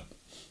just God,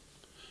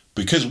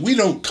 because we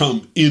don't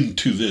come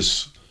into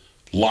this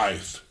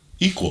life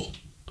equal.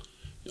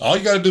 All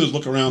you got to do is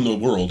look around the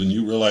world and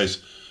you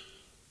realize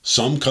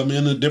some come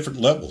in at different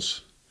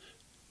levels.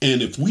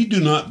 And if we do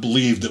not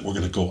believe that we're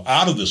going to go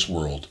out of this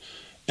world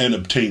and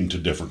obtain to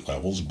different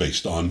levels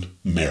based on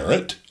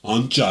merit,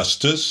 on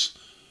justice,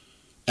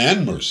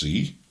 and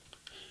mercy,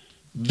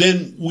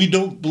 then we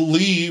don't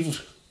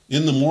believe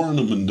in the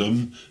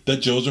mormonindom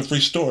that Joseph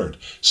restored.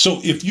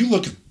 So if you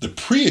look at the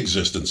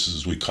pre-existence,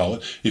 as we call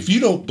it, if you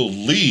don't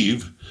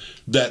believe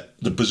that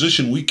the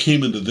position we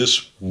came into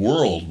this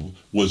world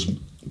was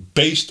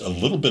based a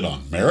little bit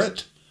on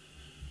merit,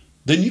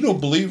 then you don't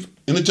believe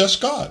in a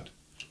just God.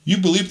 You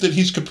believe that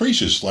he's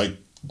capricious, like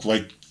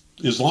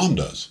Islam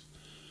does.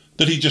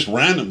 That he just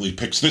randomly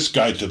picks this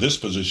guy to this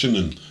position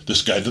and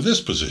this guy to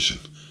this position.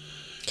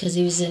 Because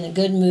he was in a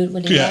good mood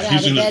when he got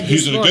out of bed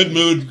he's in a good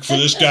mood for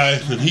this guy,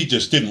 and he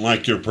just didn't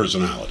like your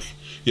personality,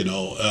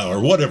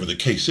 or whatever the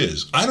case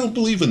is. I don't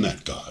believe in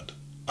that God.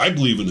 I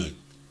believe in a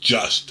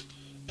just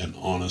and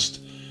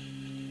honest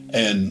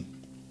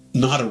and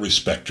not a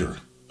respecter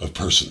of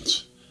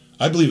persons.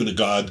 I believe in a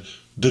God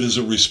that is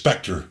a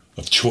respecter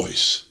of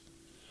choice,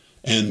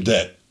 and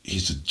that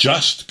he's a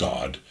just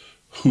God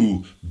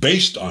who,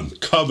 based on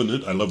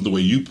covenant, I love the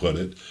way you put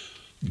it,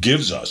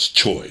 gives us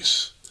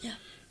choice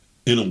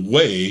in a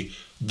way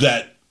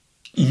that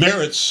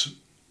merits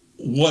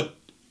what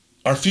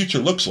our future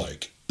looks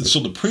like. And so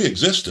the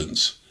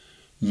pre-existence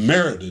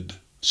merited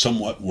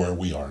somewhat where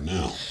we are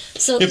now.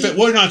 So if it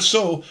were not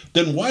so,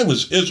 then why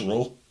was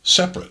Israel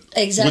separate?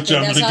 Exactly.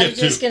 That's what I was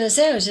just going to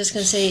say. I was just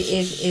going to say,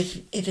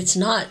 if it's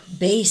not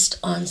based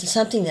on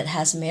something that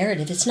has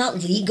merit, if it's not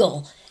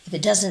legal, if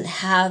it doesn't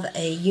have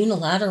a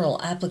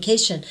unilateral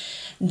application,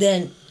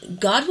 then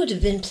God would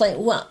have been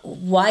playing. Well,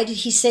 why did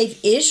he save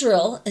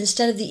Israel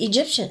instead of the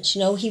Egyptians?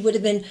 He would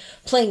have been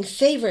playing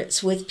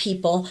favorites with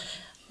people,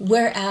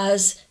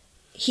 whereas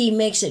he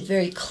makes it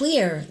very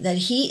clear that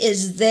he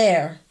is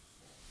there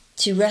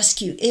to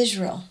rescue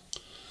Israel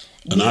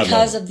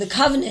because of the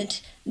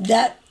covenant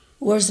that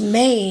was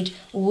made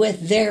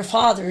with their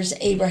fathers,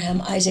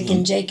 Abraham, Isaac,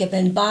 and Jacob.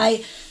 And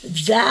by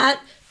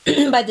that,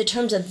 by the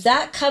terms of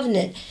that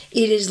covenant,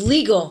 it is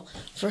legal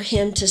for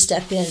him to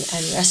step in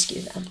and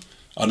rescue them.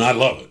 And I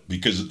love it,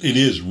 because it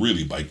is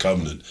really by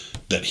covenant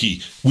that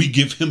we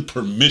give him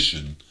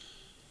permission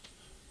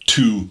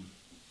to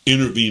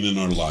intervene in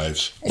our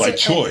lives by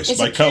choice,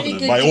 by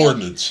covenant, by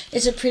ordinance.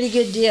 It's a pretty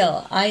good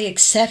deal. I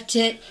accept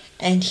it,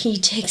 and he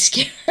takes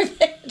care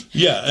of it.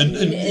 Yeah,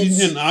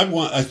 and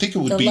I think it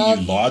would be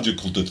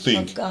illogical to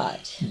think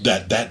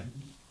that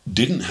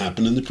didn't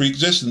happen in the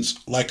pre-existence,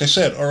 like I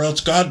said, or else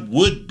God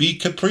would be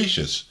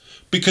capricious,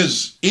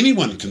 because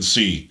anyone can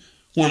see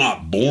we're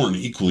not born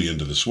equally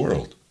into this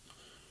world.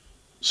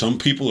 Some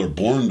people are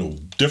born to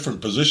different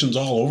positions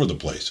all over the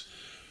place.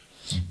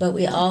 But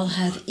we all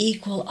have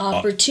equal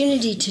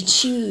opportunity to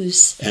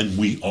choose. And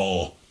we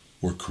all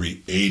were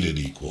created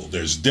equal.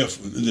 There's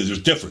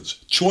difference.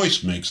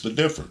 Choice makes the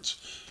difference.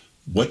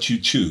 What you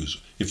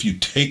choose. If you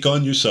take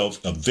on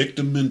yourself a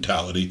victim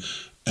mentality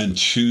and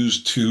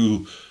choose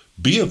to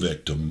be a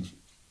victim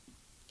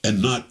and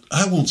not,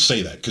 I won't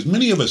say that, because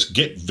many of us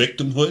get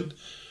victimhood,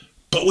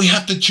 but we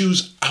have to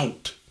choose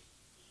out.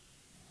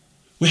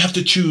 We have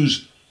to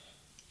choose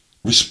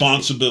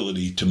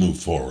responsibility to move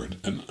forward.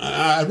 And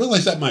I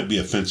realize that might be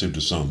offensive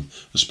to some,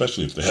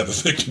 especially if they have a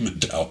victim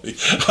mentality.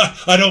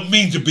 I don't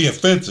mean to be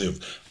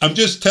offensive. I'm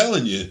just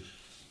telling you,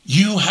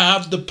 you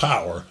have the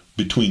power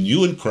between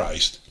you and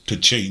Christ to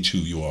change who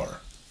you are.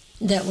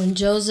 That when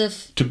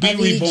Joseph to be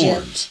reborn.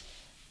 Egypt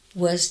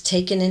was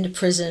taken into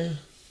prison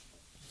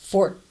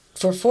for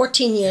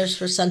 14 years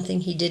for something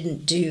he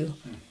didn't do,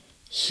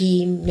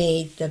 he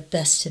made the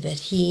best of it.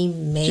 He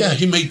made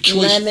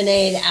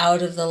lemonade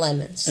out of the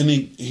lemons. And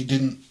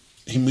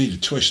he made a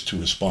choice to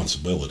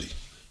responsibility.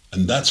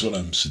 And that's what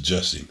I'm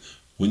suggesting.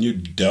 When you're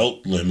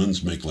dealt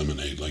lemons, make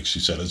lemonade, like she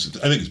said. I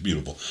think it's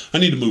beautiful. I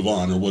need to move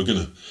on, or we're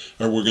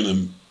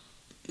gonna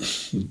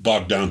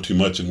bog down too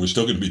much, and we're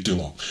still going to be too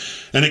long.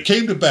 And it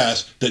came to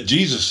pass that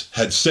Jesus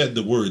had said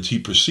the words, he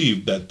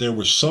perceived that there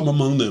were some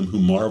among them who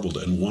marveled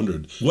and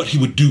wondered what he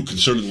would do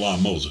concerning the law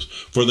of Moses.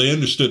 For they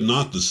understood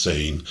not the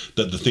saying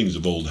that the things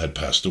of old had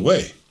passed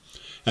away,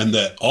 and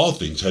that all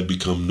things had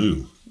become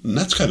new. And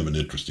that's kind of an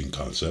interesting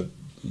concept,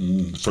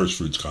 first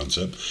fruits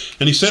concept.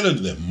 And he said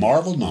unto them,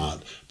 marvel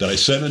not that I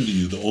said unto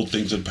you the old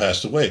things had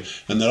passed away,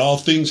 and that all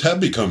things have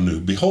become new.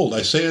 Behold,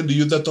 I say unto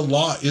you that the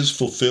law is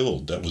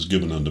fulfilled that was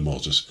given unto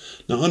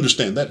Moses. Now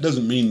understand, that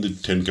doesn't mean the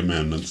Ten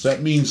Commandments.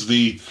 That means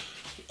the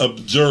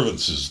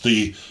observances,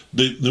 the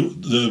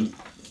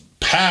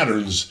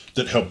patterns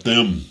that help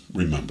them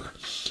remember.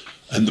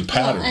 And the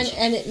patterns.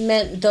 And it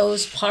meant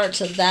those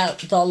parts of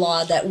the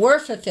law that were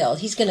fulfilled.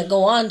 He's going to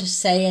go on to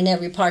say, in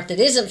every part that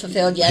isn't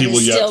fulfilled yet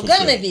is still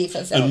going to be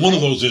fulfilled. And one of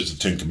those is the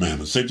Ten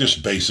Commandments. They're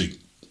just basic,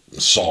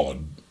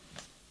 solid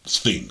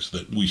things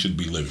that we should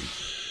be living.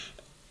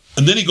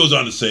 And then he goes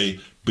on to say,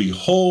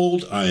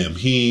 behold, I am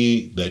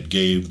he that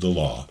gave the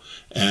law,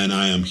 and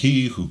I am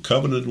he who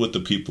covenanted with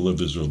the people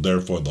of Israel.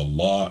 Therefore the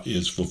law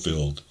is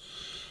fulfilled.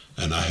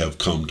 And I have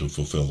come to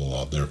fulfill the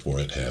law, therefore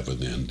it have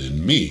an end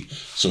in me.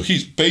 So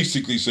he's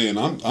basically saying,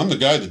 I'm the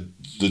guy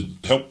that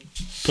helped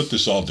put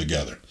this all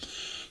together.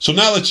 So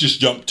now let's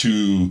just jump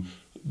to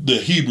the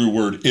Hebrew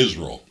word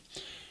Israel.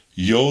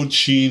 Yod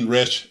Shin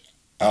Resh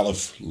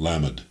Aleph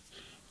Lamed.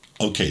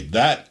 Okay,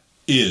 that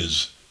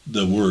is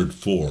the word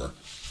for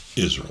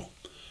Israel.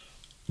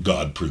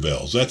 God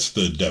prevails. That's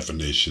the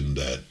definition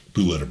that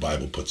Blue Letter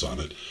Bible puts on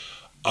it.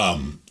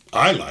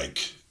 I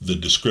like the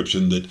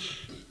description that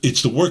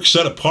it's the work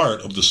set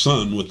apart of the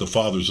Son with the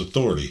Father's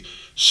authority.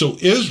 So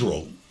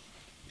Israel,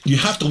 you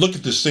have to look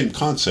at this same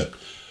concept.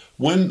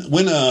 First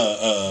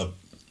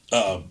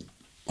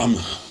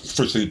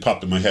thing that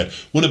popped in my head,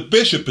 when a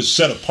bishop is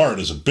set apart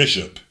as a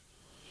bishop,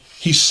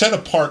 he's set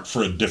apart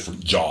for a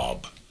different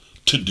job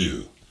to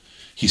do.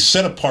 He's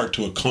set apart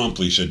to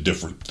accomplish a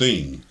different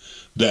thing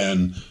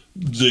than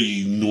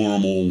the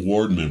normal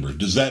ward member.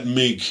 Does that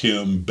make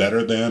him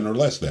better than or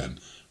less than?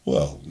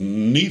 Well,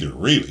 neither,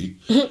 really.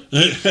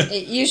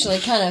 It usually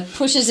kind of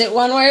pushes it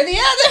one way or the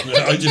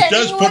other. It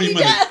does put him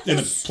in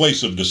a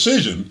place of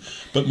decision.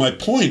 But my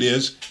point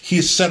is, he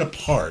is set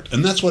apart.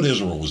 And that's what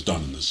Israel was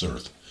done in this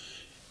earth.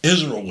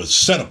 Israel was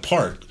set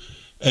apart.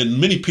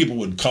 And many people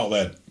would call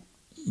that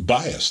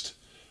biased.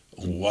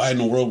 Why in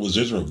the world was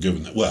Israel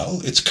given that? Well,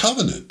 it's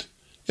covenant.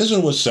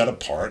 Israel was set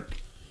apart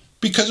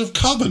because of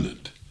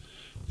covenant.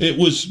 It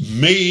was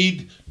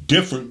made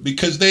different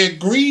because they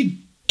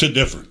agreed to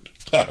different.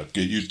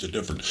 Get used to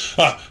different.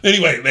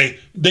 Anyway,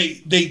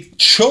 they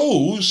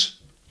chose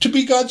to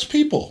be God's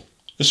people,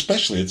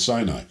 especially at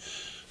Sinai.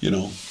 You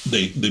know,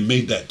 they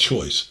made that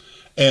choice.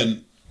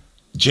 And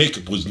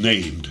Jacob was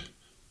named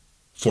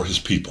for his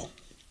people,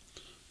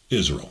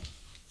 Israel,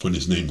 when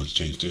his name was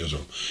changed to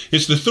Israel.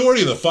 It's the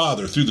authority of the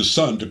Father through the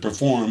Son to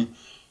perform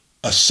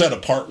a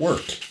set-apart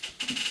work.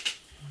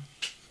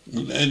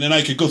 And then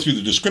I could go through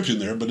the description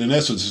there, but in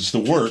essence, it's the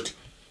work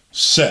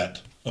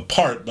set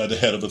apart by the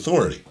head of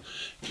authority.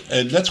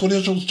 And that's what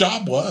Israel's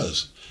job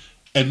was.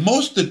 And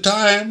most of the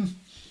time,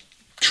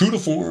 true to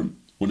form,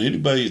 when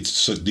anybody,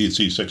 it's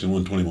D&C section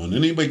 121,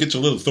 anybody gets a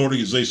little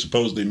authority as they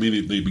suppose, they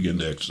immediately begin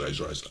to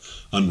exercise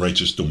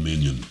unrighteous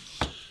dominion.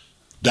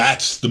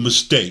 That's the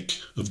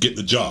mistake of getting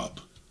a job.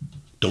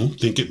 Don't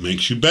think it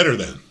makes you better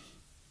than.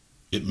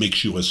 It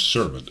makes you a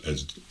servant,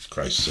 as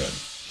Christ said.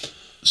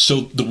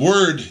 So the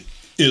word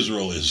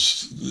Israel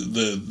is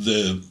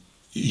the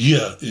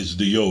is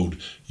the Yod.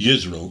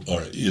 Yisrael,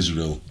 or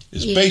Israel,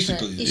 is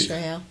basically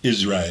Israel.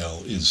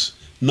 Israel is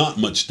not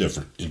much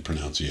different in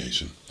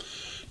pronunciation.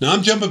 Now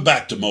I'm jumping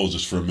back to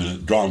Moses for a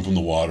minute, drawn from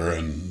the water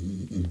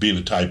and being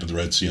a type of the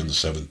Red Sea on the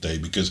seventh day,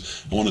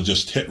 because I want to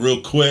just hit real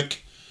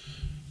quick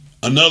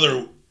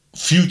another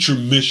future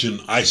mission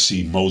I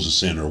see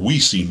Moses in, or we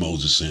see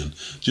Moses in,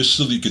 just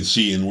so that you can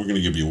see, and we're going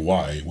to give you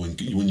why. When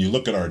you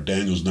look at our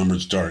Daniel's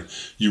numbers chart,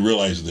 you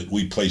realize that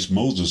we place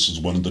Moses as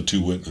one of the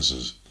two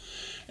witnesses.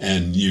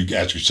 And you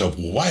ask yourself,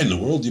 well, why in the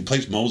world do you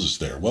place Moses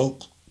there? Well,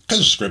 because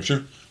of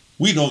Scripture.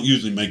 We don't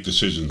usually make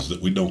decisions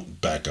that we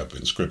don't back up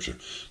in Scripture.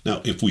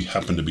 Now, if we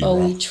happen to be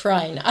wrong. We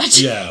try not.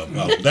 Yeah,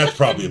 well, that's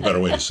probably a better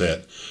way to say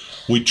it.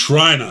 We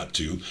try not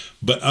to,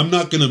 but I'm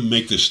not going to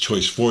make this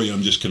choice for you.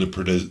 I'm just going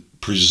to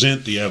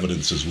present the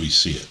evidence as we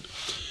see it.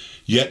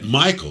 Yet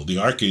Michael, the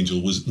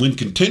archangel, when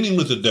contending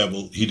with the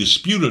devil, he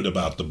disputed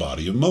about the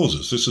body of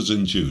Moses. This is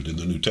in Jude, in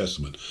the New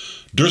Testament.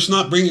 Durst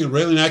not bring a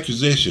railing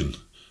accusation,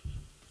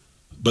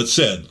 but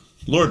said,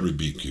 Lord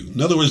rebuke you. In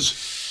other words,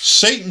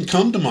 Satan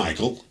come to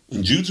Michael,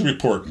 and Jude's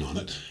reporting on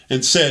it,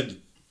 and said,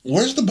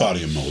 where's the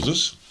body of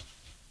Moses?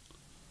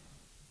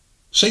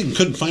 Satan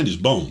couldn't find his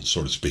bones,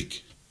 so to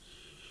speak.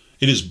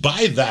 It is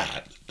by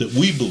that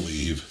we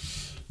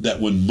believe that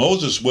when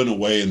Moses went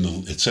away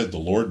and it said the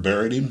Lord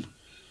buried him,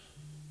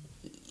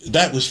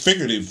 that was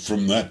figurative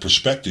from that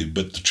perspective,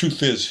 but the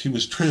truth is he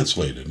was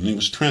translated, and he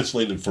was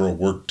translated for a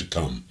work to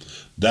come.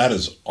 That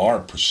is our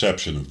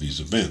perception of these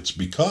events,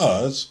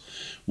 because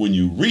when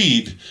you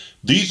read,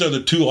 these are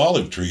the two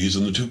olive trees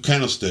and the two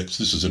candlesticks.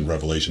 This is in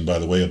Revelation, by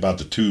the way, about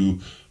the two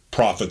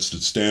prophets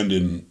that stand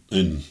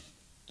in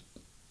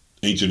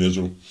ancient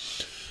Israel.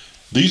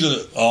 These are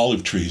the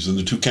olive trees and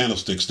the two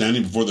candlesticks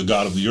standing before the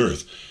God of the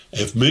earth.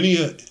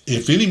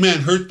 If any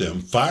man hurt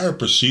them, fire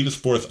proceedeth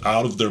forth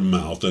out of their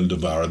mouth and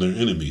devour their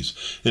enemies.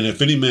 And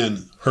if any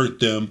man hurt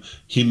them,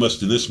 he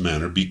must in this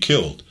manner be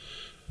killed.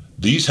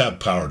 These have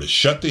power to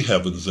shut the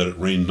heavens that it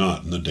rain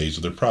not in the days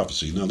of their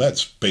prophecy. Now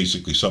that's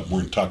basically something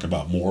we're going to talk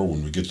about more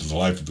when we get to the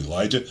life of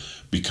Elijah,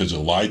 because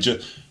Elijah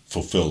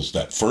fulfills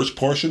that first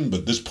portion,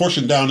 but this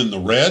portion down in the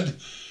red,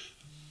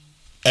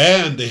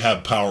 and they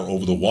have power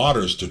over the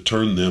waters to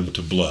turn them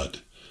to blood.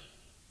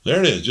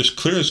 There it is, just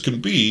clear as can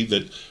be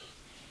that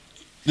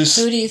this.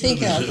 Who do you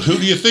think of? Who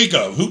do you think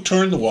of? Who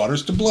turned the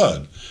waters to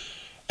blood?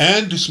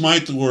 And to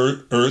smite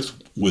the earth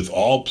with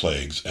all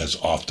plagues as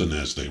often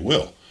as they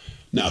will.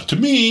 Now, to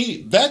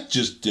me, that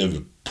just gives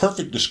a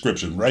perfect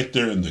description right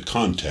there in the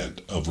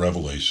content of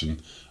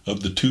Revelation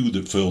of the two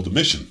that filled the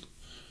mission,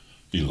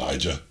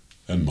 Elijah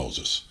and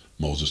Moses.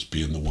 Moses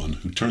being the one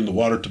who turned the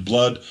water to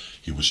blood.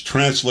 He was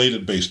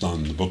translated based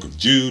on the book of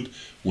Jude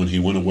when he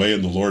went away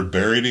and the Lord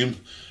buried him.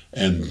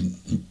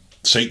 And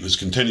Satan is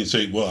continuing to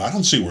say, well, I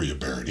don't see where you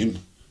buried him.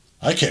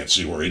 I can't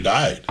see where he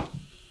died.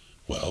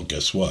 Well,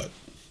 guess what?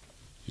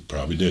 He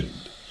probably didn't.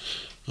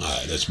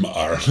 That's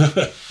our,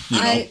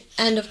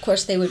 and of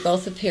course they would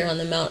both appear on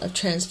the Mount of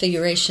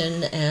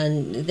Transfiguration,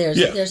 and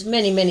there's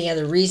many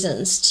other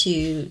reasons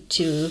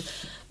to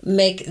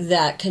make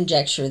that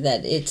conjecture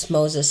that it's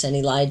Moses and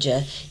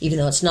Elijah, even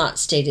though it's not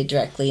stated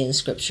directly in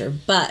Scripture.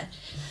 But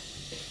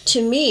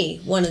to me,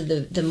 one of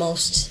the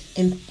most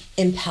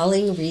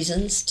impelling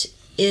reasons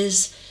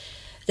is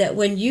that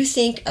when you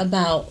think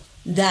about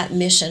that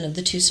mission of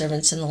the two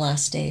servants in the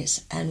last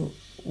days and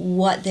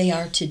what they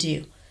are to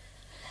do,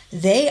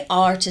 they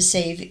are to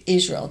save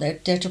Israel.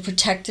 They're to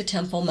protect the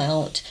Temple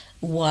Mount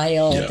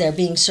while they're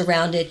being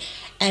surrounded.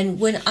 And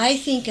when I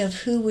think of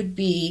who would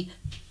be,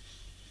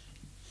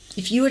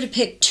 if you were to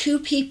pick two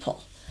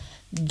people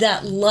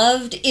that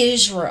loved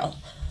Israel,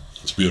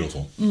 it's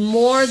beautiful,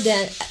 more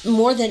than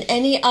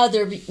any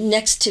other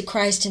next to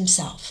Christ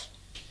himself,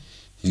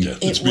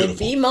 it's it beautiful. would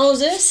be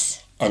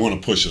Moses. I want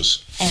to push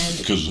us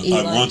because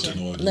Elijah. I want to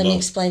know. Let me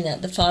explain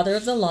that. The father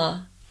of the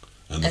law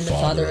and the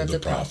father of the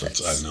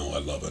prophets. I know. I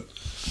love it.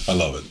 I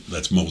love it.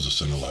 That's Moses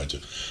and Elijah.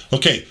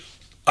 Okay,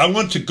 I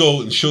want to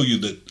go and show you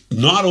that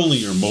not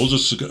only are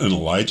Moses and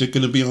Elijah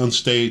going to be on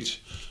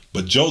stage,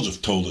 but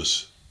Joseph told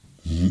us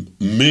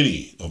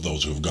many of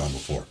those who have gone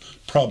before,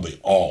 probably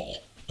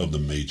all of the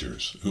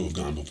majors who have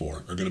gone before,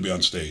 are going to be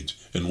on stage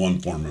in one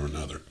form or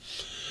another.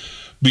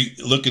 Be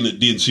looking at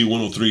D&C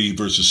 103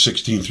 verses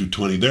 16 through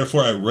 20.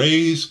 Therefore I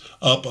raise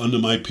up unto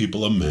my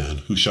people a man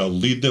who shall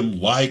lead them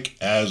like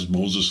as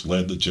Moses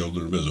led the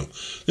children of Israel.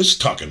 This is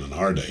talking in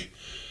our day.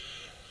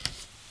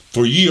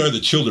 For ye are the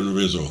children of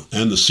Israel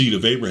and the seed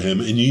of Abraham,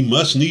 and ye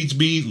must needs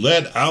be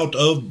led out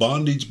of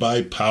bondage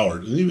by power.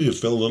 Does anybody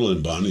feel a little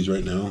in bondage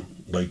right now?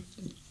 Like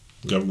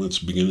government's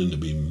beginning to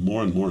be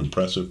more and more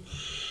impressive.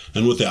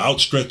 And with the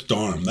outstretched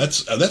arm,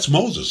 that's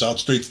Moses,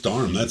 outstretched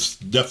arm. That's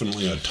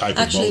definitely a type of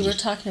Moses. Actually, we're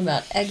talking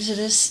about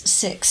Exodus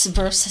 6,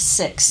 verse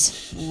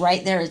 6.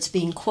 Right there, it's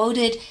being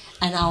quoted,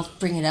 and I'll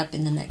bring it up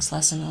in the next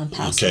lesson on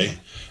Passover. Okay.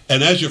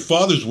 And as your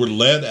fathers were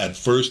led at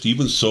first,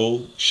 even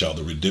so shall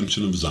the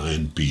redemption of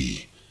Zion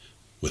be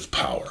with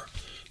power.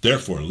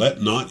 Therefore,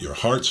 let not your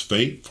hearts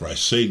faint, for I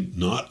say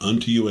not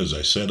unto you as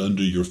I said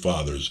unto your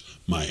fathers,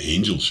 my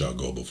angel shall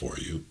go before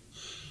you,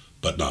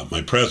 but not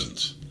my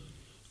presence.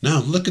 Now,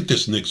 look at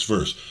this next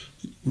verse.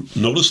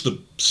 Notice the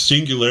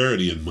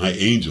singularity in my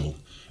angel,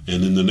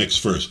 and in the next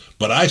verse.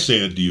 But I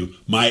say unto you,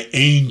 my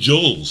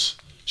angels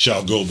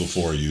shall go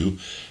before you,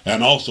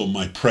 and also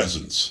my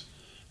presence.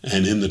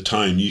 And in the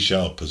time ye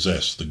shall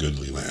possess the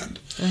goodly land.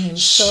 I am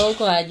so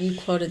glad you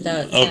quoted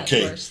that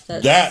verse.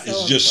 That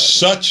is just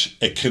such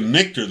a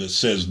connector that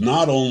says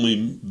not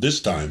only this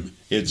time,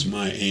 it's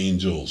my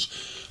angels.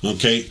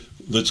 Okay,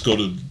 let's go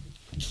to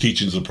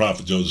Teachings of the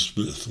Prophet Joseph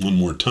Smith one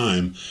more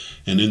time.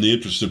 And in the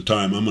interest of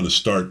time, I'm going to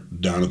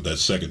start down at that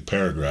second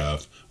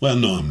paragraph. Well,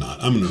 no, I'm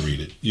not. I'm going to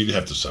read it. You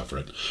have to suffer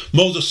it.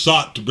 Moses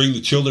sought to bring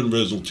the children of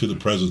Israel to the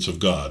presence of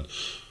God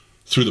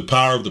through the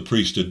power of the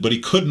priesthood, but he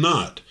could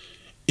not.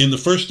 In the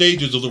first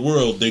stages of the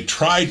world, they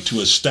tried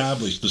to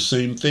establish the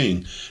same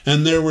thing.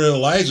 And there were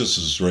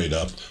Eliases right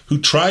up who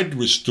tried to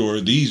restore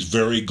these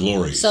very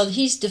glories. So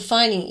he's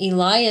defining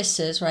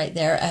Eliases right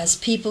there as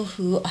people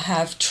who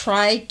have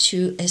tried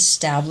to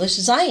establish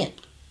Zion.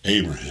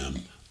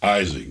 Abraham,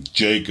 Isaac,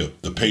 Jacob,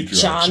 the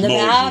patriarchs, John the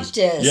Moses,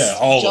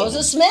 Baptist, all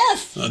Joseph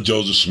Smith.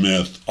 Joseph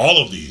Smith,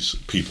 all of these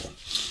people.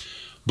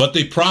 But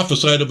they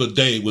prophesied of a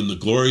day when the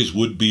glories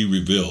would be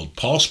revealed.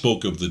 Paul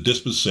spoke of the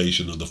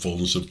dispensation of the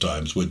fullness of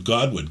times, when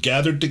God would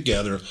gather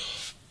together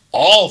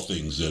all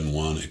things in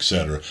one,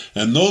 etc.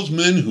 And those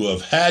men who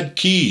have had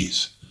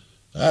keys,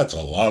 that's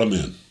a lot of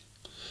men.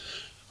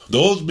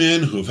 Those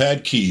men who have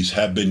had keys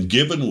have been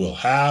given, will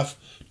have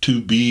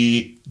to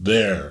be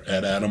there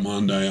at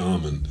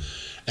Adamon,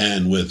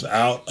 and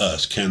without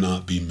us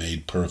cannot be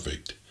made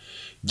perfect.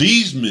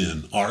 These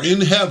men are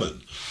in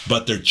heaven,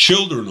 but their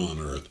children on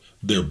earth,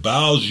 their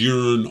bowels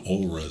yearn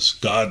over us.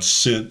 God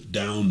sent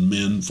down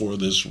men for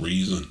this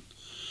reason.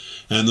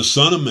 And the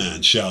Son of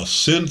Man shall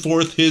send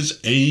forth his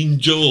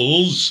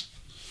angels,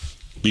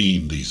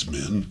 being these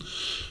men,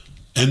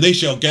 and they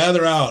shall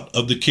gather out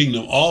of the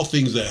kingdom all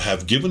things that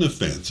have given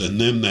offense,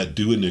 and them that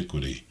do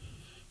iniquity.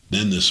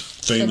 Then this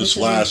famous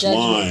last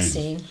line.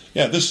 Scene.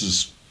 Yeah, this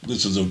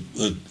is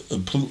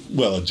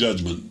a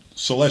judgment,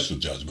 celestial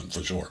judgment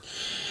for sure.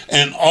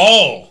 And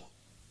all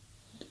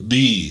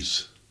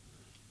these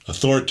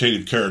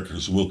authoritative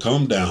characters will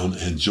come down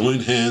and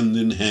join hand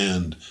in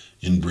hand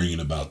in bringing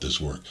about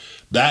this work.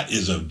 That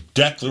is a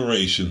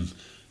declaration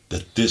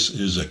that this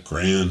is a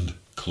grand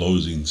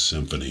closing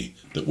symphony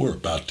that we're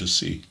about to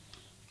see.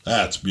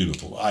 That's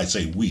beautiful. I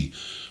say we.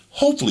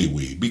 Hopefully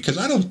we, because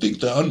I don't think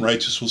the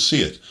unrighteous will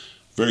see it.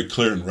 Very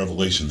clear in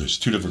Revelation. There's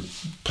two different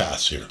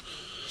paths here.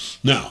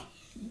 Now,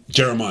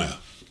 Jeremiah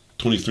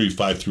 23,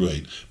 5 through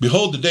 8.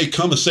 Behold, the day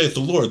cometh, saith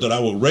the Lord, that I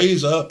will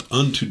raise up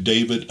unto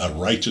David a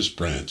righteous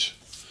branch.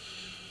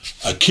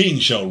 A king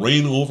shall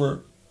reign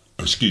and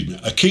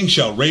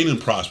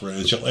prosper,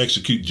 and shall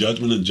execute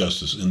judgment and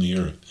justice in the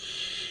earth.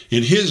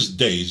 In his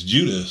days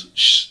Judah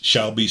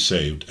shall be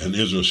saved, and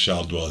Israel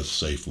shall dwell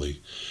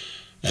safely.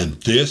 And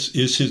this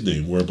is his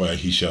name, whereby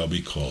he shall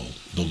be called,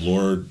 the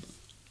Lord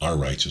our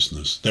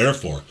righteousness.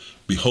 Therefore,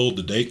 behold,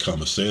 the day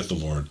cometh, saith the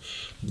Lord,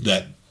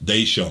 that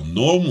they shall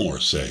no more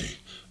say,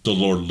 the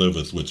Lord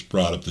liveth, which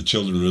brought up the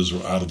children of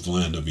Israel out of the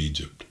land of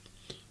Egypt.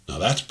 Now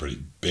that's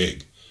pretty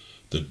big.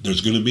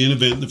 There's going to be an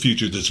event in the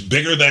future that's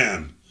bigger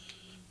than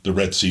the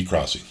Red Sea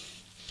crossing.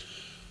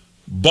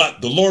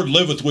 But the Lord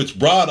liveth, which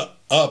brought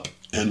up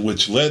and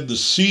which led the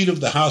seed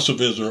of the house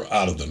of Israel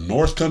out of the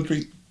north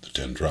country, the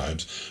 10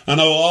 tribes, and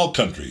of all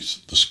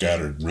countries, the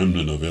scattered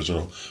remnant of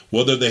Israel,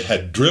 whether they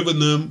had driven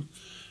them,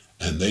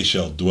 and they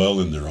shall dwell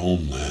in their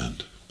own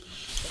land.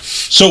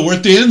 So we're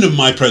at the end of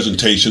my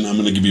presentation. I'm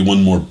going to give you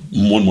one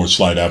more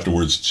slide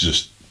afterwards to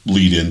just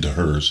lead into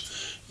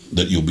hers,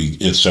 that you'll be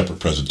a separate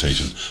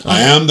presentation.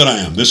 I am that I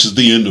am. This is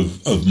the end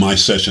of my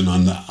session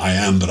on the I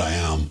am that I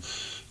am,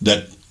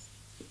 that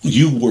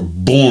you were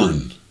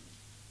born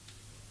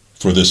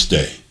for this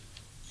day.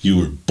 You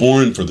were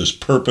born for this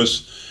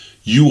purpose.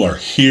 You are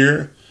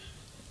here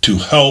to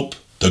help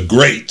the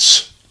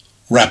greats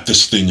wrap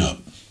this thing up.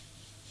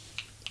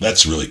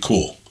 That's really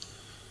cool.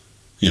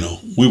 You know,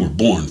 we were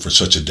born for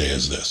such a day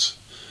as this.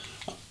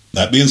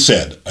 That being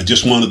said, I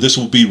just wanted, this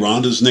will be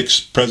Rhonda's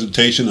next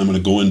presentation. I'm going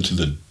to go into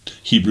the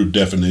Hebrew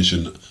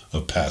definition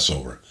of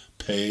Passover.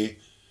 I can't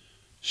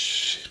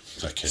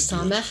do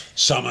it.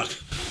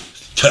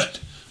 Samach.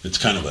 It's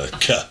kind of a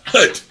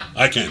cut.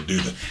 I can't do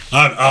that.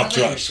 I'll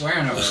try. You're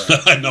swearing over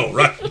it. I know,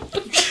 right?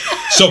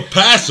 So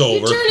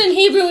Passover. You're turning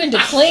Hebrew into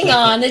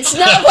Klingon. It's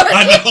not working.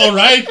 I know,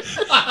 right?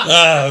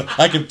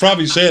 I could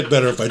probably say it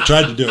better if I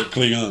tried to do it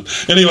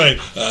Klingon. Anyway,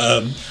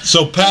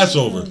 so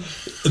Passover.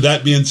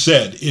 That being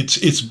said,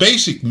 its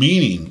basic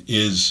meaning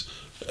is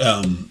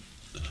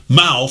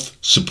mouth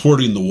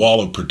supporting the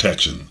wall of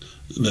protection.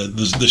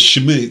 The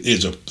shemit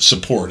is a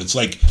support. It's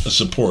like a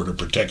support or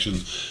protection.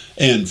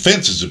 And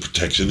fence is a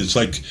protection. It's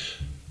like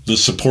the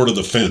support of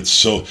the fence.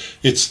 So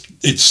it's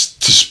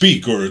to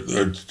speak or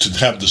to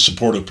have the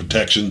support of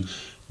protection.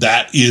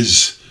 That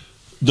is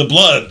the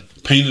blood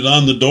painted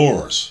on the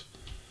doors.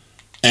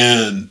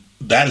 And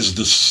that is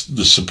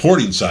the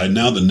supporting side.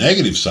 Now the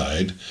negative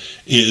side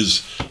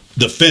is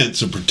the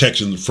fence of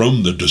protection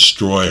from the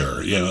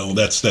destroyer. You know,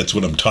 that's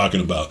what I'm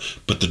talking about.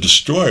 But the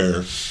destroyer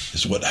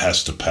is what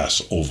has to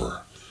pass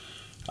over.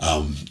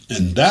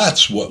 And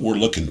that's what we're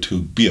looking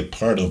to be a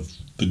part of,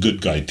 the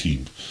good guy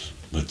team.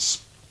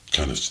 That's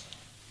kind of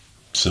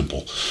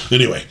simple.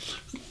 Anyway,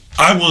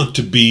 I want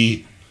to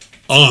be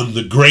on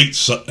the great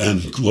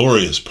and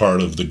glorious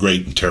part of the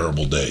great and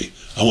terrible day.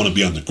 I want to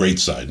be on the great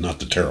side, not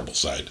the terrible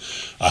side.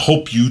 I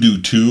hope you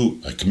do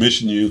too. I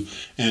commission you,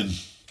 and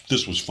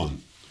this was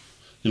fun.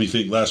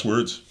 Anything, last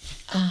words?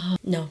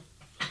 No.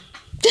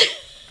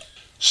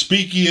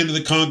 Speak ye unto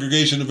the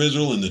congregation of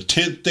Israel, in the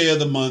 10th day of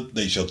the month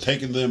they shall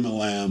take unto them a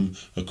lamb,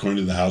 according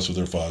to the house of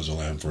their fathers, a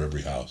lamb for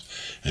every house.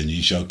 And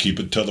ye shall keep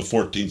it till the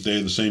 14th day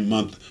of the same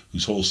month,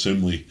 whose whole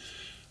assembly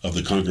of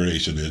the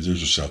congregation is. Israel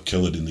shall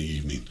kill it in the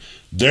evening.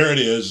 There it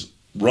is.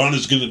 Ron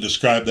is going to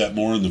describe that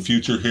more in the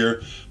future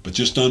here, but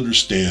just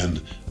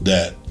understand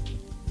that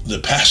the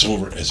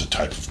Passover is a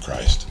type of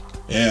Christ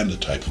and a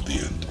type of the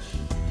end.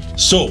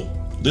 So,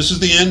 this is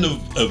the end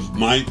of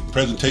my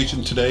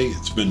presentation today.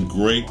 It's been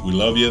great. We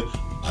love you.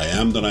 I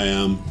am that I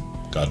am.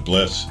 God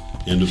bless.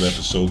 End of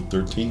episode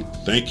 13.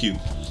 Thank you.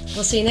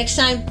 We'll see you next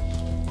time.